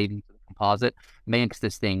weight savings of the composite makes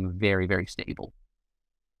this thing very, very stable.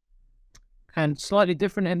 And slightly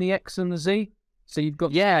different in the X and the Z. So you've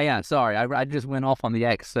got... Yeah. Sorry, I just went off on the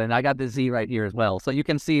X, and I got the Z right here as well. So you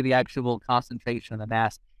can see the actual concentration of the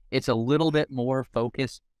mass. It's a little bit more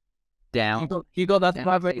focused down. You got that,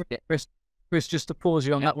 Chris, just to pause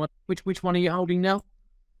you on that one. Which one are you holding now?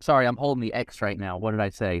 Sorry, I'm holding the X right now. What did I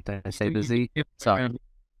say? Did I say the Z? Yep. Sorry.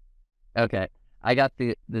 Okay. I got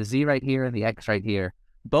the Z right here and the X right here.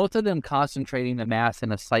 Both of them concentrating the mass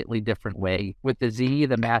in a slightly different way. With the Z,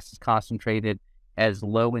 the mass is concentrated as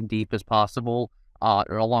low and deep as possible,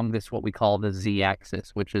 or along this what we call the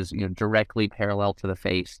Z-axis, which is directly parallel to the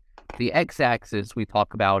face. The X-axis we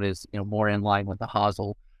talk about is more in line with the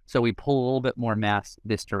hosel. So we pull a little bit more mass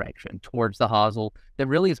this direction towards the hosel. That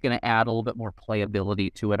really is going to add a little bit more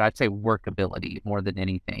playability to it. I'd say workability more than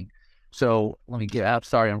anything. So let me get out.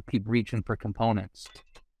 Sorry, I'm keep reaching for components.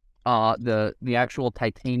 The actual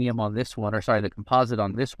titanium on this one, or sorry, the composite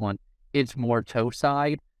on this one, it's more toe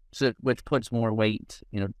side, so which puts more weight,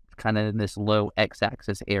 kind of in this low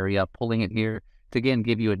X-axis area, pulling it here to again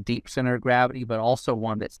give you a deep center of gravity, but also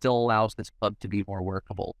one that still allows this club to be more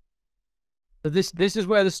workable. This is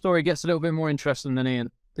where the story gets a little bit more interesting than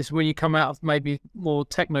Ian. This is where you come out of maybe more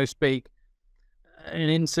techno speak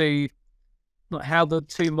and into like how the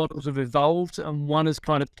two models have evolved, and one is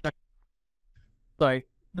kind of so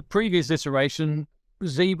the previous iteration,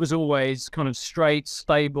 Z was always kind of straight,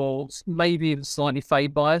 stable, maybe even slightly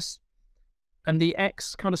fade bias, and the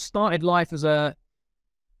X kind of started life as a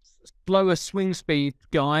slower swing speed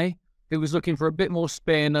guy who was looking for a bit more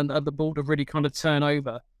spin and the ball to really kind of turn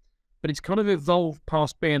over. But it's kind of evolved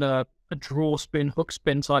past being a draw spin, hook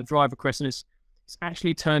spin type driver, Chris, and it's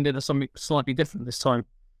actually turned into something slightly different this time.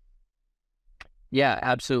 Yeah,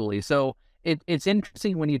 absolutely. So it's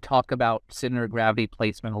interesting when you talk about center of gravity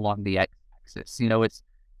placement along the X-axis. It's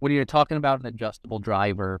when you're talking about an adjustable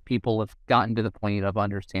driver, people have gotten to the point of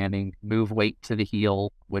understanding move weight to the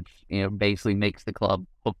heel, which basically makes the club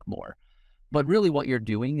hook more. But really what you're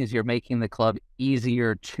doing is you're making the club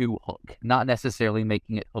easier to hook, not necessarily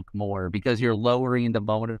making it hook more, because you're lowering the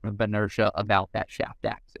moment of inertia about that shaft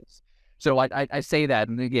axis. So I say that,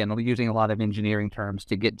 and again, I'm using a lot of engineering terms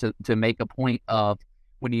to get to make a point of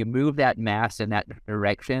when you move that mass in that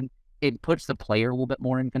direction, it puts the player a little bit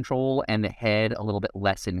more in control and the head a little bit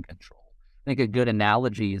less in control. I think a good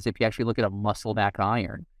analogy is if you actually look at a muscleback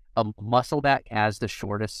iron. A muscleback has the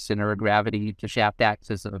shortest center of gravity to shaft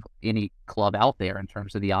axis of any club out there in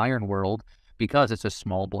terms of the iron world, because it's a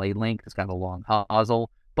small blade length, it's got a long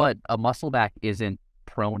hosel, but a muscleback isn't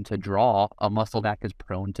prone to draw. A muscleback is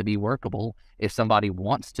prone to be workable. If somebody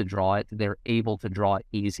wants to draw it, they're able to draw it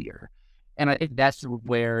easier. And I think that's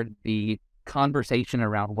where the conversation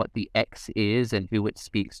around what the X is and who it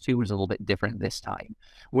speaks to is a little bit different this time.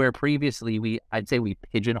 Where previously I'd say we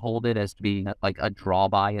pigeonholed it as being like a draw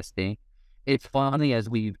bias thing. It's funny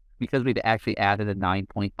because we've actually added a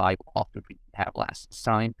 9.5 off that we didn't have last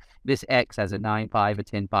time. This X has a 9.5, a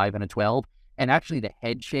 10.5, and a 12. And actually the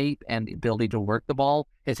head shape and the ability to work the ball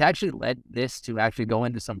has actually led this to actually go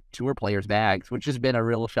into some tour players' bags, which has been a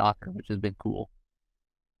real shocker, which has been cool.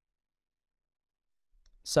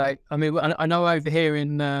 So, I mean, I know over here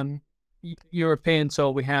in European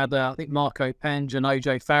Tour, we had, I think, Marco Penge and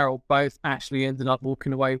OJ Farrell both actually ended up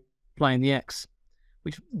walking away playing the X,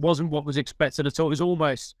 which wasn't what was expected at all. It was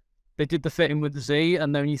almost, they did the fitting with the Z,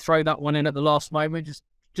 and then you throw that one in at the last moment,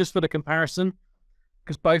 just for the comparison,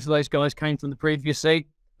 because both of those guys came from the previous Z,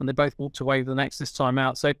 and they both walked away with the X this time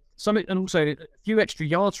out. So, and also a few extra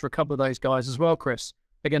yards for a couple of those guys as well, Chris.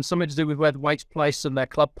 Again, something to do with where the weight's placed and their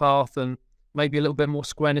club path, and maybe a little bit more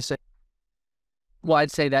squareness. Well,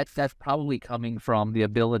 I'd say that's probably coming from the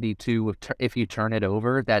ability to, if you turn it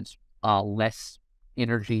over, that's less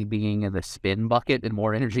energy being in the spin bucket and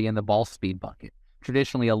more energy in the ball speed bucket.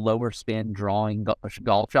 Traditionally, a lower spin drawing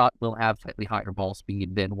golf shot will have slightly higher ball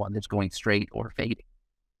speed than one that's going straight or fading.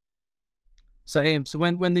 So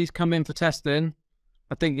when these come in for testing,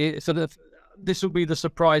 I think this will be the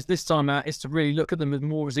surprise this time out, is to really look at them as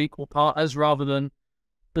more as equal partners rather than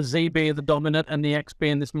the Z being the dominant and the X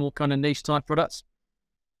being this more kind of niche type products.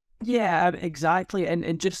 Yeah, exactly.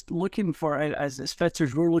 And just looking for, as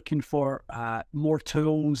fitters, we're looking for more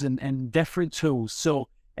tools and different tools. So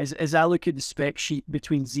as I look at the spec sheet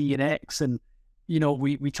between Z and X, and,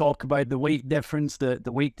 we talk about the weight difference, the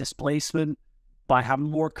weight displacement, by having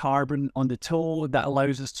more carbon on the toe, that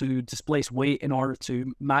allows us to displace weight in order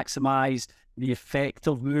to maximize the effect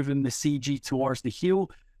of moving the CG towards the heel.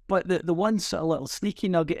 But the one sort of little sneaky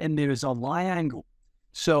nugget in there is on lie angle.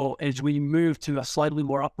 So as we move to a slightly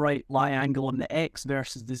more upright lie angle on the X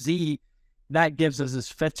versus the Z, that gives us as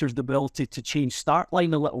fitters the ability to change start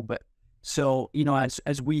line a little bit. So,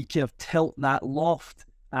 as we kind of tilt that loft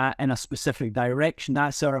in a specific direction,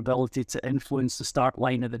 that's our ability to influence the start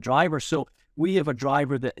line of the driver. So we have a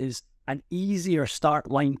driver that is an easier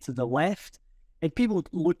start line to the left. And people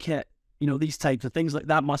look at, these types of things like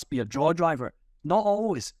that must be a draw driver. Not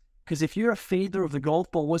always. Because if you're a fader of the golf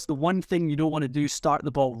ball, what's the one thing you don't want to do? Start the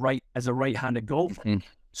ball right as a right-handed golfer. Mm.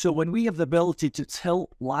 So when we have the ability to tilt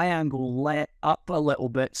lie angle up a little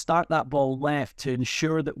bit, start that ball left to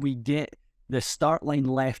ensure that we get the start line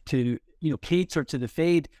left to, cater to the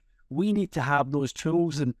fade, we need to have those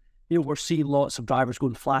tools. And, we're seeing lots of drivers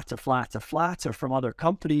going flatter, flatter, flatter from other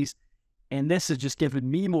companies. And this has just given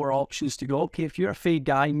me more options to go, okay, if you're a fade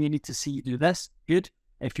guy and you need to see you do this, good.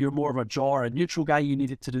 If you're more of a jaw or a neutral guy, you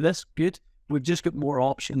need it to do this, good. We've just got more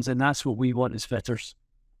options, and that's what we want as fitters.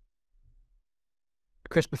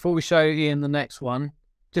 Chris, before we show Ian the next one,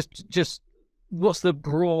 just what's the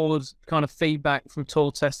broad kind of feedback from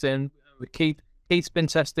tool testing? Keith's been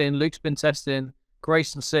testing, Luke's been testing,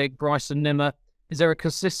 Grayson Sig, Bryson Nimmer. Is there a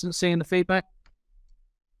consistency in the feedback?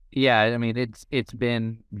 Yeah, I mean, it's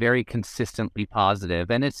been very consistently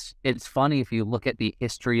positive. And it's funny if you look at the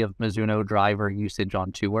history of Mizuno driver usage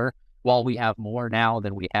on tour. While we have more now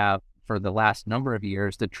than we have for the last number of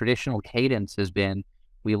years, the traditional cadence has been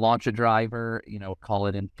we launch a driver, call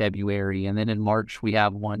it in February, and then in March we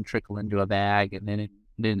have one trickle into a bag, and then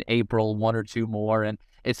in April, one or two more. And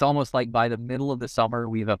it's almost like by the middle of the summer,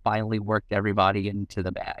 we've finally worked everybody into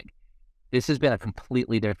the bag. This has been a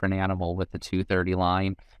completely different animal with the 230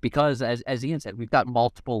 line because, as Ian said, we've got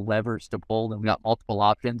multiple levers to pull and we've got multiple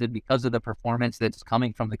options. And because of the performance that's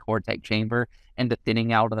coming from the Cortec chamber and the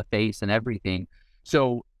thinning out of the face and everything.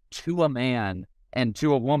 So to a man and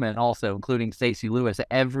to a woman also, including Stacey Lewis,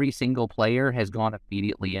 every single player has gone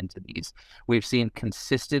immediately into these. We've seen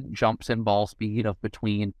consistent jumps in ball speed of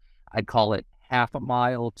between, I'd call it half a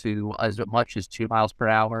mile to as much as 2 miles per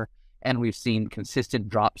hour. And we've seen consistent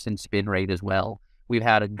drops in spin rate as well. We've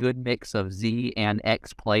had a good mix of Z and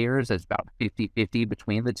X players. It's about 50-50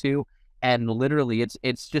 between the two. And literally,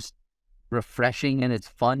 it's just refreshing and it's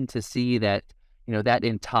fun to see that, that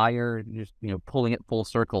entire, just, pulling it full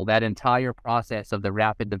circle, that entire process of the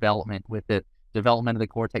rapid development with the development of the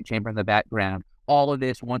Cortec chamber in the background, all of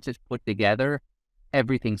this, once it's put together,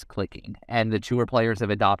 everything's clicking. And the tour players have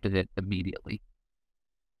adopted it immediately.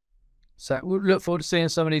 So we'll look forward to seeing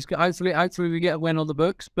some of these. Hopefully we get a win on the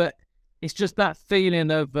books, but it's just that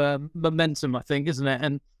feeling of momentum, I think, isn't it?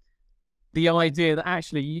 And the idea that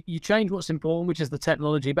actually you change what's important, which is the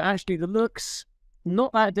technology, but actually the looks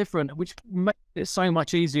not that different, which makes it so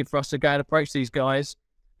much easier for us to go and approach these guys.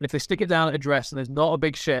 And if they stick it down at address and there's not a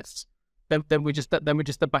big shift, then we just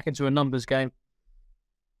step back into a numbers game.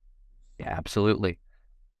 Yeah, absolutely.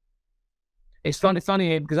 It's funny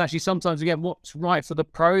here because actually sometimes, again, what's right for the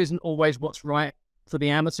pro isn't always what's right for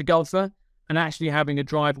the amateur golfer. And actually having a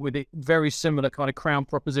driver with a very similar kind of crown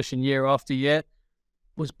proposition year after year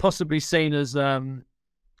was possibly seen as a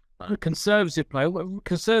conservative play,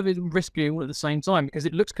 conservative and risky all at the same time because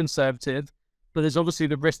it looks conservative, but there's obviously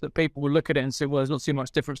the risk that people will look at it and say, well, there's not too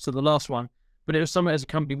much difference to the last one. But it was something as a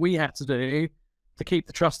company we had to do to keep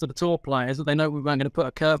the trust of the tour players that they know we weren't going to put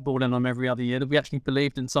a curveball in them every other year, that we actually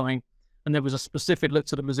believed in something. And there was a specific look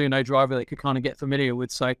to the Mizuno driver they could kind of get familiar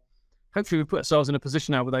with. So hopefully we put ourselves in a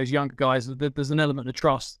position now with those younger guys that there's an element of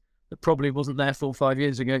trust that probably wasn't there 4 or 5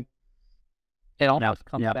 years ago. It almost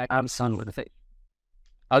comes back. Absolutely.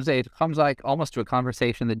 I would say it comes like almost to a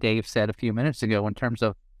conversation that Dave said a few minutes ago in terms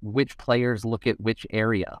of which players look at which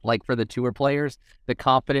area. Like for the tour players, the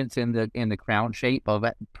confidence in the crown shape of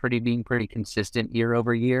it being pretty consistent year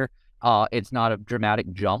over year. It's not a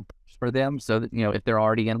dramatic jump for them. So that, if they're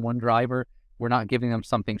already in one driver, we're not giving them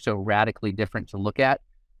something so radically different to look at.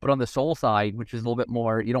 But on the soul side, which is a little bit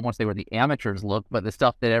more, you don't want to say where the amateurs look, but the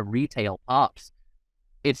stuff that at retail pops,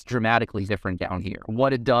 it's dramatically different down here.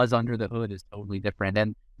 What it does under the hood is totally different.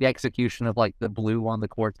 And the execution of like the blue on the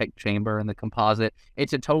Cortec chamber and the composite,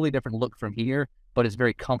 it's a totally different look from here, but it's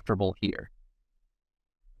very comfortable here.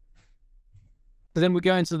 So then we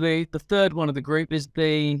go into the third one of the group is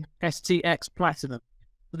the STX Platinum.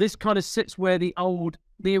 This kind of sits where the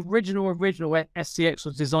original STX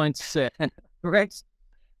was designed to sit, correct?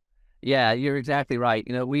 Yeah, you're exactly right.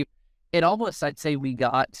 I'd say we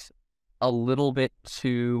got a little bit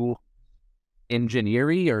too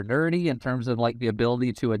engineering or nerdy in terms of like the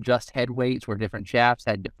ability to adjust head weights where different shafts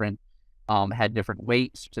had different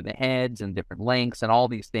weights to the heads and different lengths and all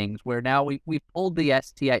these things, where now we pulled the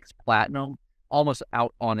STX Platinum almost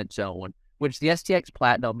out on its own, which the STX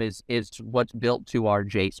Platinum is what's built to our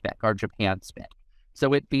J spec, our Japan spec.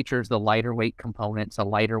 So it features the lighter weight components, a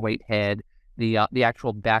lighter weight head. The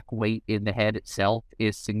actual back weight in the head itself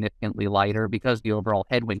is significantly lighter because the overall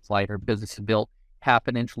head weight's lighter because it's built half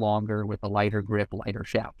an inch longer with a lighter grip, lighter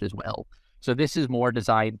shaft as well. So this is more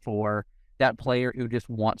designed for that player who just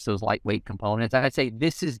wants those lightweight components. I'd say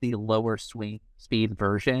this is the lower swing speed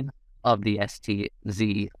version of the STX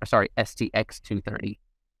 230.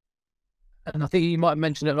 And I think you might have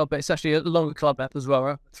mentioned it a lot, but it's actually a longer club length as well,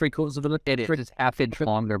 right? 3/4 of an inch. It is. It's half-inch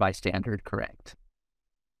longer by standard, correct.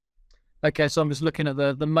 Okay, so I'm just looking at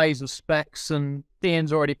the maze of specs, and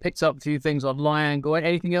Ian's already picked up a few things on lie angle.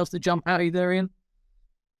 Anything else that jump out of you there, Ian?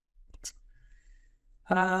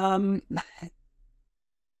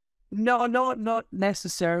 No, not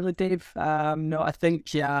necessarily, Dave. No, I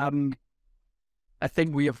think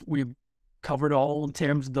we've covered all in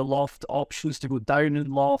terms of the loft options to go down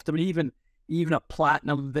in loft. I mean, even a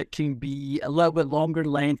platinum that can be a little bit longer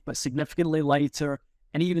length but significantly lighter,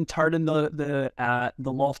 and even turning the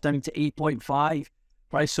loft down to 8.5,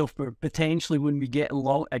 right? So for potentially when we get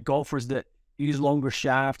golfers that use longer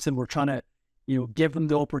shafts, and we're trying to, give them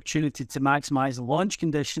the opportunity to maximize the launch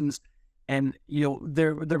conditions, and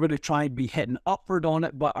they're going to try and be hitting upward on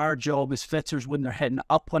it, but our job as fitters, when they're hitting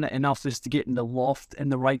up on it enough, is to get in the loft in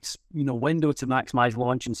the right window to maximize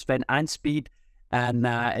launch and spin and speed, and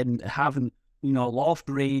having loft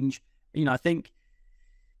range. I think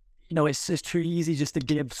it's too easy just to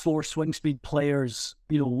give slower swing speed players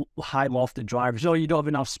high lofted drivers. Oh, you don't have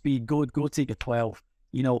enough speed, go take a 12.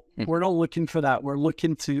 We're not looking for that. We're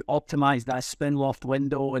looking to optimize that spin loft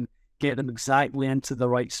window and get them exactly into the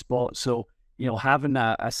right spot. So, having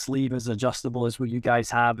a sleeve as adjustable as what you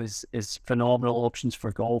guys have is phenomenal options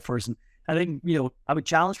for golfers. And I think, I would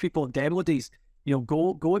challenge people at demo days,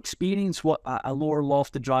 go experience what a lower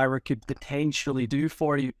lofted driver could potentially do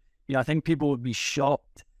for you. I think people would be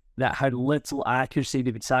shocked that how little accuracy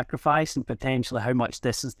they would sacrifice and potentially how much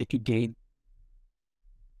distance they could gain.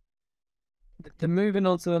 Then moving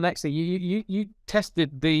on to the next thing, you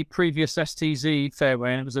tested the previous STZ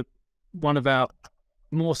fairway, and it was one of our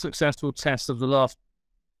more successful tests of the last,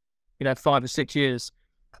 5 or 6 years.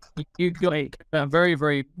 You got it very,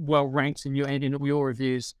 very well ranked in your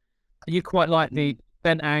reviews. You quite like the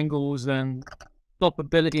bent angles and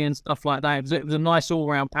stoppability and stuff like that. It was a nice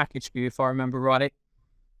all-round package for you, if I remember right.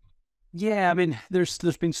 Yeah, I mean, there's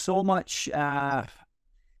been so much. I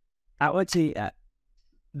would say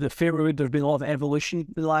the fairway wood, there's been a lot of evolution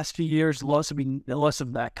in the last few years. Lots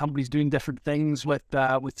of companies doing different things with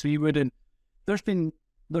 3-wood, and there's been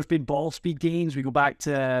ball speed gains. We go back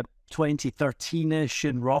to 2013ish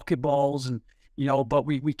and rocket balls, and but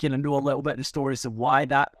we kind of know a little bit of the stories of why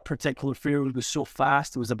that particular fairway was so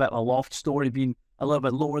fast. It was a bit of a loft story, being a little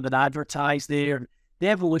bit lower than advertised there. The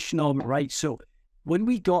evolution of it, right? So when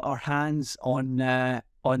we got our hands on the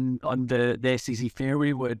STZ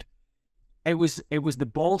fairway wood, it was the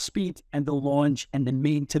ball speed and the launch and the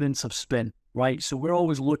maintenance of spin, right? So we're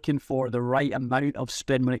always looking for the right amount of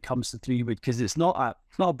spin when it comes to 3-wood, because it's not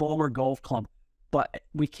a bomber golf club, but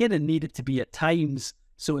we kind of need it to be at times.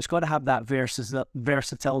 So it's got to have that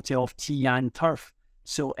versatility of tee and turf.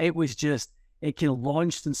 So it kind of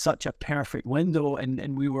launched in such a perfect window,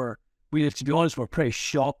 and we to be honest, we're pretty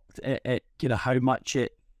shocked at how much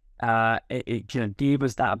it kind of gave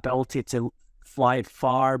us that ability to fly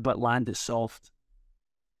far but land it soft.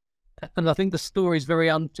 And I think the story is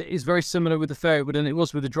very similar with the fairway than it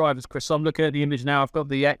was with the drivers, Chris. So I'm looking at the image now. I've got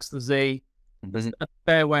the X, the Z, the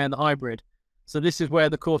fairway, and the hybrid. So this is where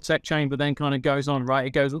the Cortec chamber then kind of goes on,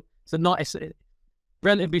 right? It's a nice,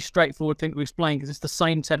 relatively straightforward thing to explain, because it's the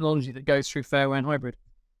same technology that goes through fairway and hybrid.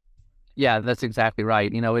 Yeah, that's exactly right.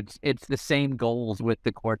 It's the same goals with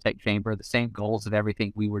the Cortec chamber, the same goals of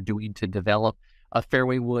everything we were doing to develop a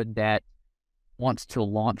fairway wood that wants to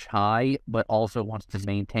launch high, but also wants to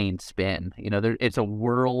maintain spin. It's a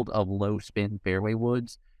world of low spin fairway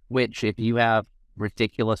woods, which if you have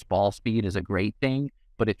ridiculous ball speed is a great thing.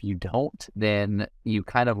 But if you don't, then you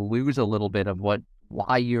kind of lose a little bit of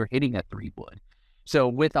why you're hitting a 3-wood. So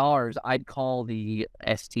with ours, I'd call the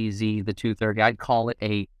STZ, the 230, I'd call it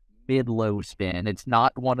a mid-low spin. It's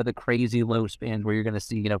not one of the crazy low spins where you're going to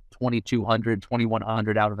see, 2,200,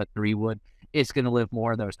 2,100 out of a 3-wood. It's going to live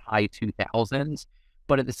more in those high 2000s.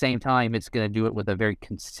 But at the same time, it's going to do it with a very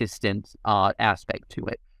consistent aspect to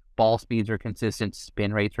it. Ball speeds are consistent.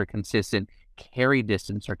 Spin rates are consistent. Carry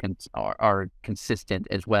distance are consistent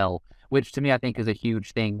as well, which to me I think is a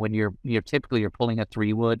huge thing when you're typically pulling a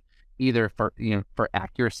 3-wood either for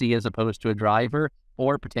accuracy as opposed to a driver,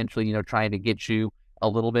 or potentially trying to get you a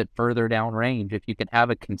little bit further down range. If you can have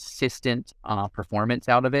a consistent performance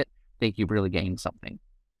out of it, I think you've really gained something.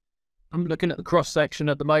 I'm looking at the cross section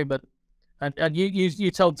at the moment, and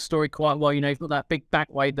you told the story quite well. You've got that big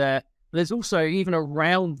back weight there. There's also, even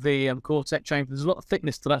around the Cortec chamber, there's a lot of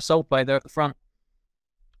thickness to that sole plate there at the front.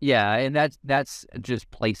 Yeah, and that's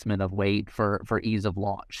just placement of weight for ease of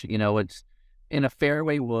launch. It's in a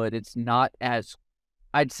fairway wood, it's not as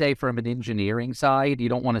I'd say from an engineering side, you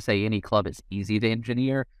don't want to say any club is easy to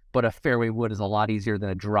engineer, but a fairway wood is a lot easier than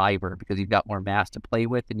a driver because you've got more mass to play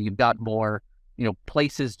with and you've got more,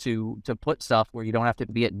 places to put stuff where you don't have to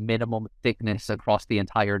be at minimum thickness across the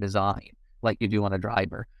entire design like you do on a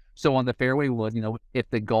driver. So on the fairway wood, if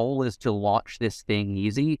the goal is to launch this thing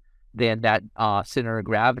easy, then that center of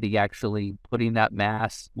gravity, actually putting that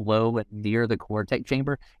mass low and near the Cortec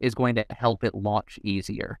chamber, is going to help it launch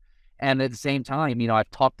easier. And at the same time, I've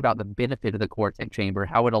talked about the benefit of the Cortec chamber,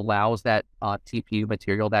 how it allows that TPU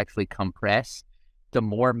material to actually compress. The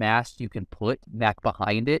more mass you can put back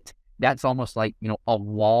behind it, that's almost like, a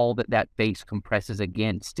wall that face compresses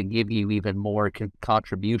against to give you even more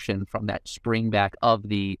contribution from that spring back of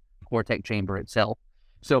the Cortec chamber itself.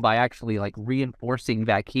 So by actually like reinforcing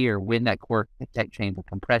back here, when that Cortec chamber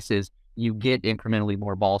compresses, you get incrementally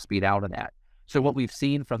more ball speed out of that. So what we've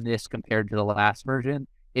seen from this compared to the last version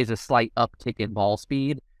is a slight uptick in ball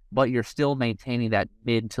speed, but you're still maintaining that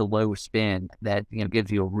mid to low spin that gives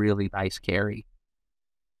you a really nice carry.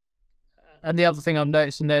 And the other thing I'm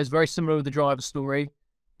noticing there is very similar with the driver story.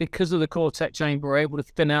 Because of the Cortec chamber, we're able to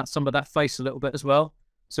thin out some of that face a little bit as well.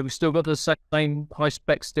 So we've still got the same high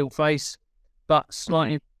spec steel face, but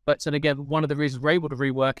slightly. And again, one of the reasons we're able to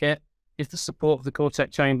rework it is the support of the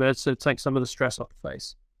Cortec chamber to take some of the stress off the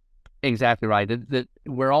face. Exactly right.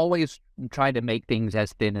 We're always trying to make things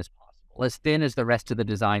as thin as possible, as thin as the rest of the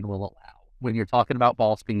design will allow. When you're talking about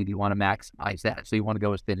ball speed, you want to maximize that, so you want to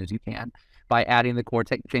go as thin as you can. By adding the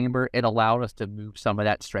Cortec chamber, it allowed us to move some of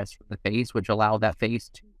that stress from the face, which allowed that face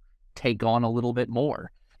to take on a little bit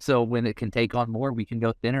more. So when it can take on more, we can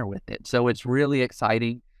go thinner with it. So it's really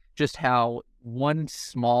exciting just how one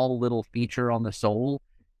small little feature on the sole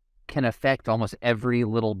can affect almost every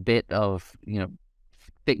little bit of,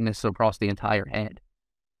 thickness across the entire head.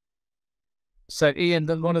 So Ian,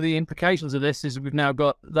 one of the implications of this is we've now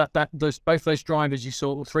got both those drivers you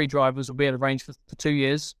saw, or 3 drivers, will be at a range for 2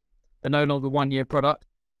 years. They're no longer 1-year product.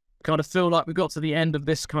 Kind of feel like we got to the end of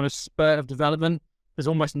this kind of spurt of development. There's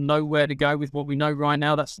almost nowhere to go with what we know right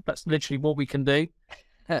now. That's literally what we can do.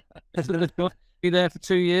 It's be there for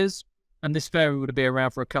 2 years, and this fairway would be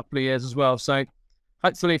around for a couple of years as well. So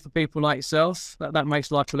hopefully for people like yourself, that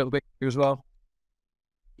makes life a little bit easier as well.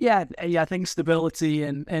 Yeah, I think stability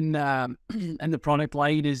and the product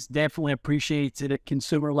line is definitely appreciated at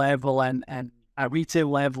consumer level and at retail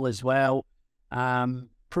level as well.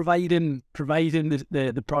 Providing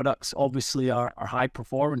the products obviously are high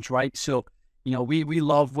performance, right? So, we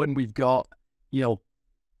love when we've got,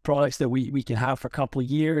 products that we can have for a couple of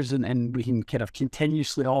years and we can kind of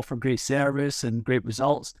continuously offer great service and great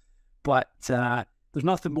results. But there's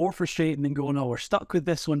nothing more frustrating than going, we're stuck with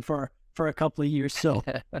this one for a couple of years. So,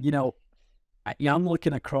 I'm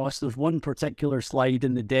looking across, there's one particular slide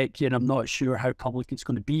in the deck here, and I'm not sure how public it's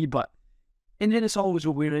going to be, and then it's always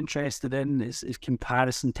what we're interested in is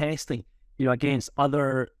comparison testing, against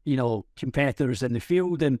other, competitors in the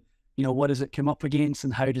field, and, what does it come up against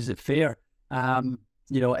and how does it fare? And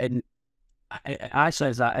actually,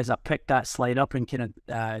 as I picked that slide up and kind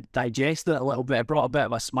of digested it a little bit, it brought a bit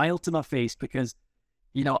of a smile to my face because,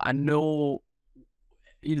 I know,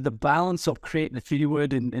 the balance of creating the 3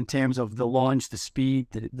 wood in terms of the launch, the speed,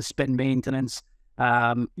 the spin maintenance,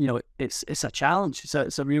 it's a challenge.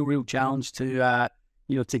 It's a real challenge to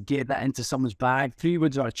get that into someone's bag. 3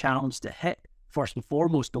 woods are a challenge to hit first and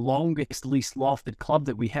foremost. The longest, least lofted club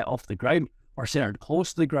that we hit off the ground or centered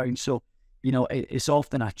close to the ground. So, it's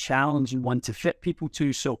often a challenging one to fit people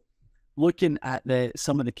to. So, looking at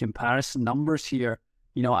some of the comparison numbers here,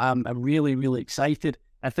 I'm really excited.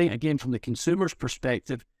 I think, again, from the consumer's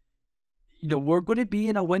perspective, we're going to be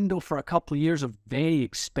in a window for a couple of years of very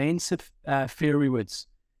expensive fairway woods.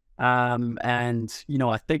 And,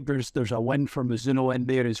 I think there's a win for Mizuno in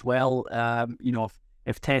there as well,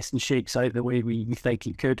 if testing shakes out the way we think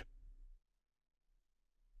it could.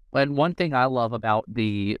 And one thing I love about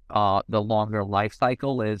the longer life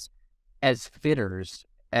cycle is, as fitters,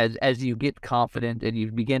 as you get confident and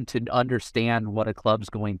you begin to understand what a club's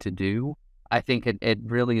going to do, I think it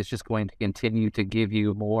really is just going to continue to give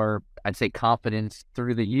you more, I'd say, confidence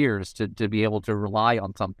through the years to be able to rely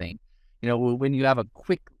on something. When you have a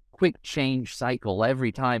quick change cycle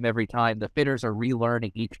every time, the fitters are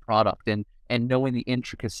relearning each product and knowing the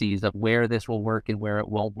intricacies of where this will work and where it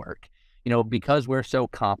won't work. Because we're so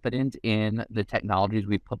confident in the technologies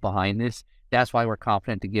we put behind this, that's why we're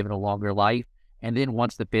confident to give it a longer life. And then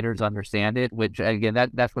once the fitters understand it, which again,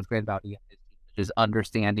 that's what's great about it, is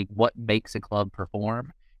understanding what makes a club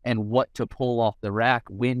perform and what to pull off the rack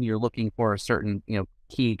when you're looking for a certain,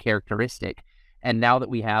 key characteristic. And now that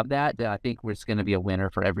we have that, I think it's going to be a winner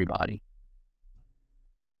for everybody.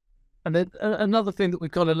 And then another thing that we've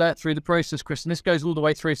got to learn through the process, Chris, and this goes all the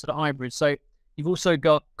way through to the hybrid. So you've also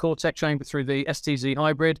got Core-Tech chamber through the STZ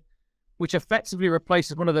hybrid, which effectively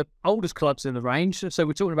replaces one of the oldest clubs in the range. So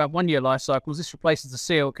we're talking about 1 year life cycles. This replaces the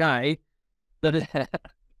CLK that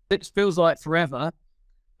it feels like forever.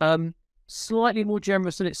 Slightly more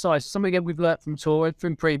generous in its size. Something again we've learnt from Tour,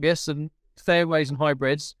 from previous, and fairways and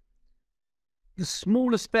hybrids. The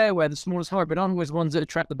smallest fairway, the smallest hybrid aren't always the ones that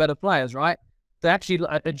attract the better players, right? They're actually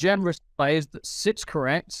a generous players that sits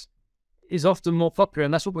correct is often more popular,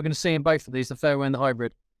 and that's what we're going to see in both of these, the fairway and the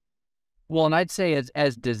hybrid. Well, and I'd say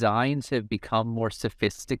as designs have become more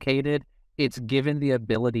sophisticated, it's given the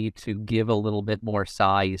ability to give a little bit more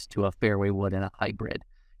size to a fairway wood and a hybrid.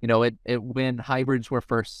 You know, when hybrids were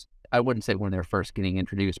first, I wouldn't say when they're first getting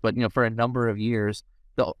introduced, but, you know, for a number of years,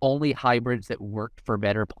 the only hybrids that worked for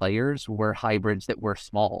better players were hybrids that were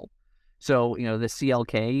small. So, you know, the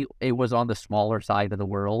CLK, it was on the smaller side of the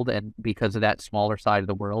world. And because of that smaller side of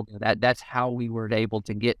the world, that's how we were able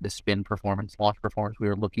to get the spin performance, launch performance we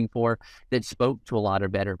were looking for that spoke to a lot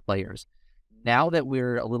of better players. Now that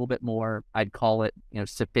we're a little bit more, I'd call it, you know,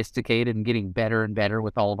 sophisticated and getting better and better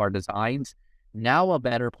with all of our designs, now a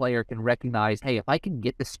better player can recognize, hey, if I can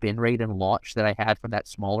get the spin rate and launch that I had from that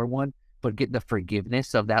smaller one, but get the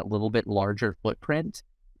forgiveness of that little bit larger footprint,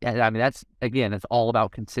 I mean, that's, again, it's all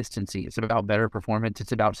about consistency. It's about better performance.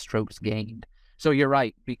 It's about strokes gained. So you're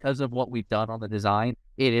right. Because of what we've done on the design,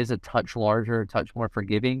 it is a touch larger, a touch more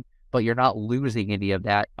forgiving, but you're not losing any of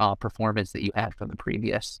that performance that you had from the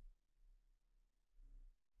previous.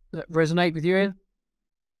 Does that resonate with you, Ian?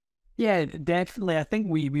 Yeah, definitely. I think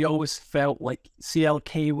we always felt like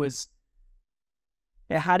CLK was,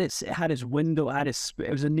 it had its window, it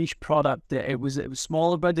was a niche product. It was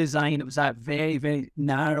smaller by design. It was that very, very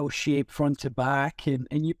narrow shape front to back, and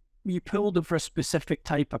you pulled it for a specific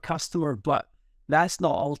type of customer, but that's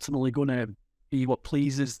not ultimately going to be what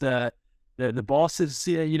pleases the bosses,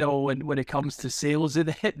 you know, when it comes to sales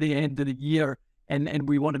at the end of the year, and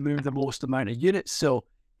we want to move the most amount of units. So,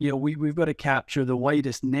 you know, we've got to capture the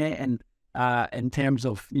widest net, and in terms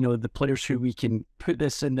of, you know, the players who we can put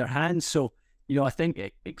this in their hands. So, you know, I think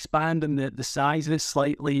expanding the size of it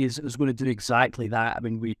slightly is going to do exactly that. I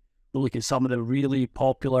mean, we look at some of the really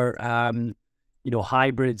popular, you know,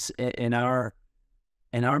 hybrids in our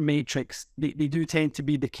matrix. They do tend to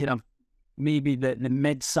be the kind of, maybe the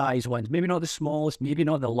mid-size ones, maybe not the smallest, maybe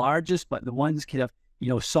not the largest, but the ones kind of, you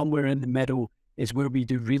know, somewhere in the middle is where we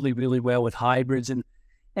do really, really well with hybrids.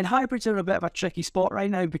 And hybrids are a bit of a tricky spot right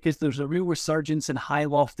now because there's a real resurgence in high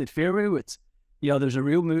lofted fairway woods. You know, there's a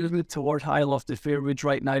real movement toward high lofted fairways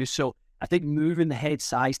right now. So I think moving the head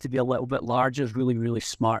size to be a little bit larger is really, really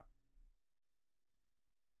smart.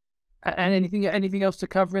 And anything else to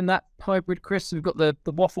cover in that hybrid, Chris? We've got the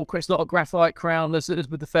waffle, Chris, a lot of graphite crown. As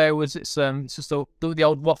with the fairways, it's just the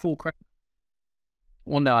old waffle crown.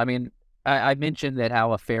 Well, no, I mean, I mentioned that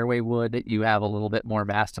how a fairway wood, you have a little bit more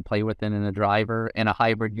mass to play with than in a driver, and a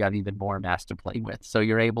hybrid, you have even more mass to play with. So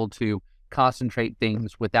you're able to concentrate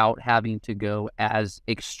things without having to go as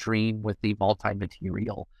extreme with the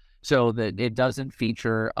multi-material. So that it doesn't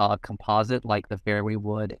feature a composite like the fairway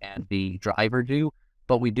wood and the driver do,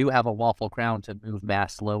 but we do have a waffle crown to move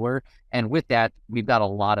mass lower. And with that, we've got a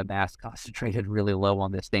lot of mass concentrated really low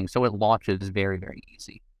on this thing. So it launches very, very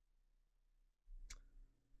easy.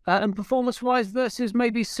 And performance-wise versus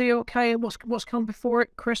maybe CLK, and what's come before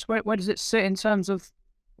it, Chris? Where does it sit in terms of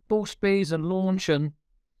ball speeds and launch? And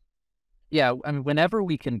yeah, I mean, whenever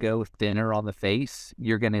we can go thinner on the face,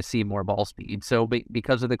 you're going to see more ball speed. So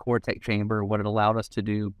because of the Core-Tech chamber, what it allowed us to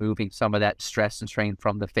do, moving some of that stress and strain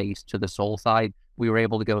from the face to the sole side, we were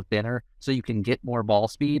able to go thinner. So you can get more ball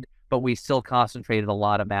speed, but we still concentrated a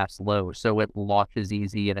lot of mass low. So it launches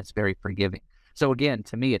easy and it's very forgiving. So again,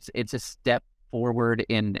 to me, it's a step forward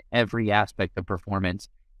in every aspect of performance.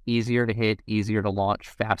 Easier to hit, easier to launch,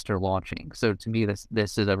 faster launching. So to me,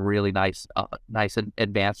 this is a really nice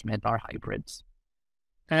advancement in our hybrids.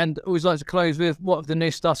 And always like to close with, what of the new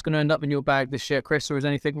stuff's going to end up in your bag this year, Chris, or has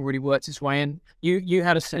anything already worked its way in? You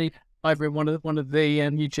had a see over in one of the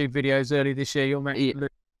YouTube videos early this year.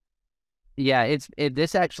 Yeah,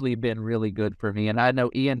 this actually been really good for me, and I know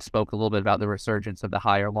Ian spoke a little bit about the resurgence of the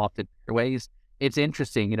higher lofted fairways. It's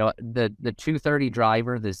interesting, you know, the 230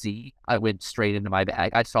 driver, the Z, I went straight into my bag.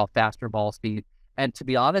 I saw faster ball speed. And to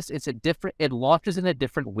be honest, it launches in a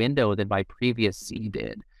different window than my previous Z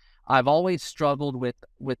did. I've always struggled with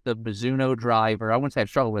the Mizuno driver. I wouldn't say I've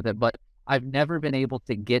struggled with it, but I've never been able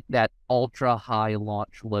to get that ultra high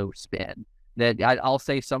launch, low spin. That I'll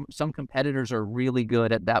say some competitors are really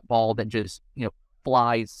good at that ball that just, you know,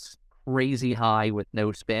 flies crazy high with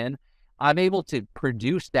no spin. I'm able to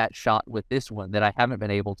produce that shot with this one that I haven't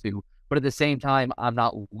been able to, but at the same time, I'm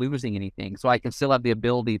not losing anything. So I can still have the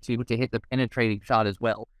ability to hit the penetrating shot as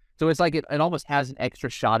well. So it's like it almost has an extra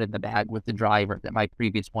shot in the bag with the driver that my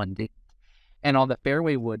previous one did. And on the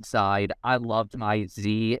fairway wood side, I loved my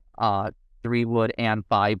Z 3-wood and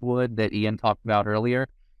 5-wood that Ian talked about earlier.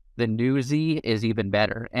 The new Z is even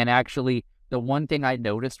better. And actually, the one thing I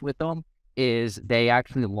noticed with them is they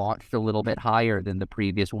actually launched a little bit higher than the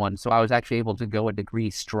previous one. So I was actually able to go a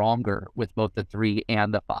degree stronger with both the 3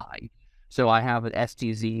 and the 5. So I have an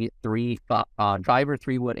STZ driver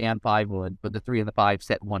 3-wood and 5-wood, but the 3 and the 5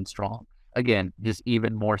 set one strong. Again, just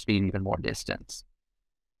even more speed, even more distance.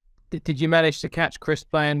 Did you manage to catch Chris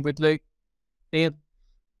playing with Luke, Ian?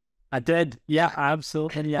 I did. Yeah,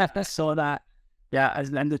 absolutely. Yeah, I saw that. Yeah,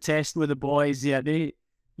 and the testing with the boys. Yeah,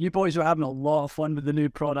 you boys were having a lot of fun with the new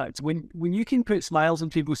product. When you can put smiles on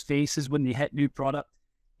people's faces when they hit new product,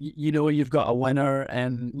 you know you've got a winner,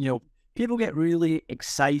 and you know people get really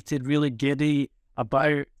excited, really giddy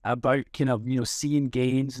about kind of seeing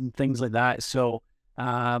gains and things like that. So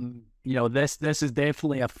this is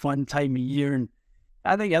definitely a fun time of year, and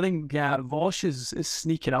I think Vosh is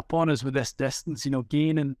sneaking up on us with this distance,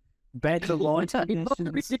 gaining better launch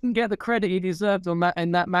conditions. He didn't get the credit he deserved on that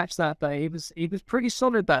in that match that day. He was pretty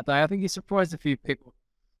solid that day. I think he surprised a few people.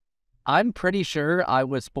 I'm pretty sure I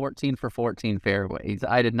was 14 for 14 fairways.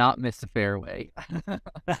 I did not miss a fairway.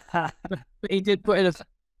 But he did put in a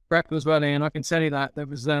prep as well, Ian. I can tell you that there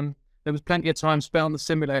was plenty of time spent on the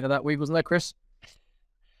simulator that week, wasn't there, Chris?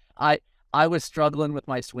 I was struggling with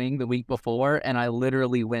my swing the week before, and I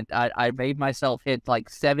literally I made myself hit like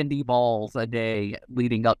 70 balls a day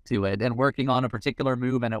leading up to it and working on a particular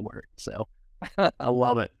move, and it worked. So I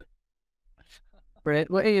love it. Brilliant.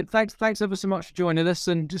 Well, Ian, thanks ever so much for joining us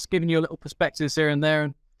and just giving you a little perspectives here and there.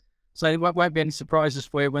 And so there won't be any surprises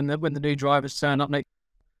for you when the new drivers turn up next.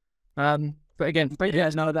 But again, thank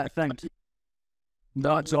you.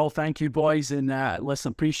 That's all. Thank you, boys, and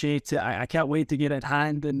listen, appreciate it. I can't wait to get it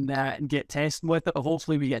hand and get testing with it.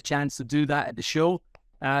 Hopefully, we get a chance to do that at the show.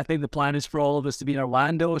 I think the plan is for all of us to be in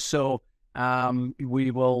Orlando, so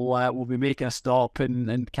we'll be making a stop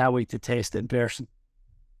and can't wait to test it in person.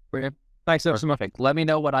 Brilliant. Thanks ever so much. Let me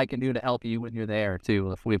know what I can do to help you when you're there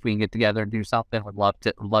too. If we can get together and do something, would love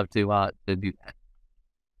to do that.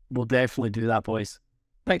 We'll definitely do that, boys.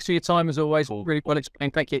 Thanks for your time as always. Cool. Really well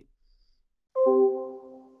explained. Thank you.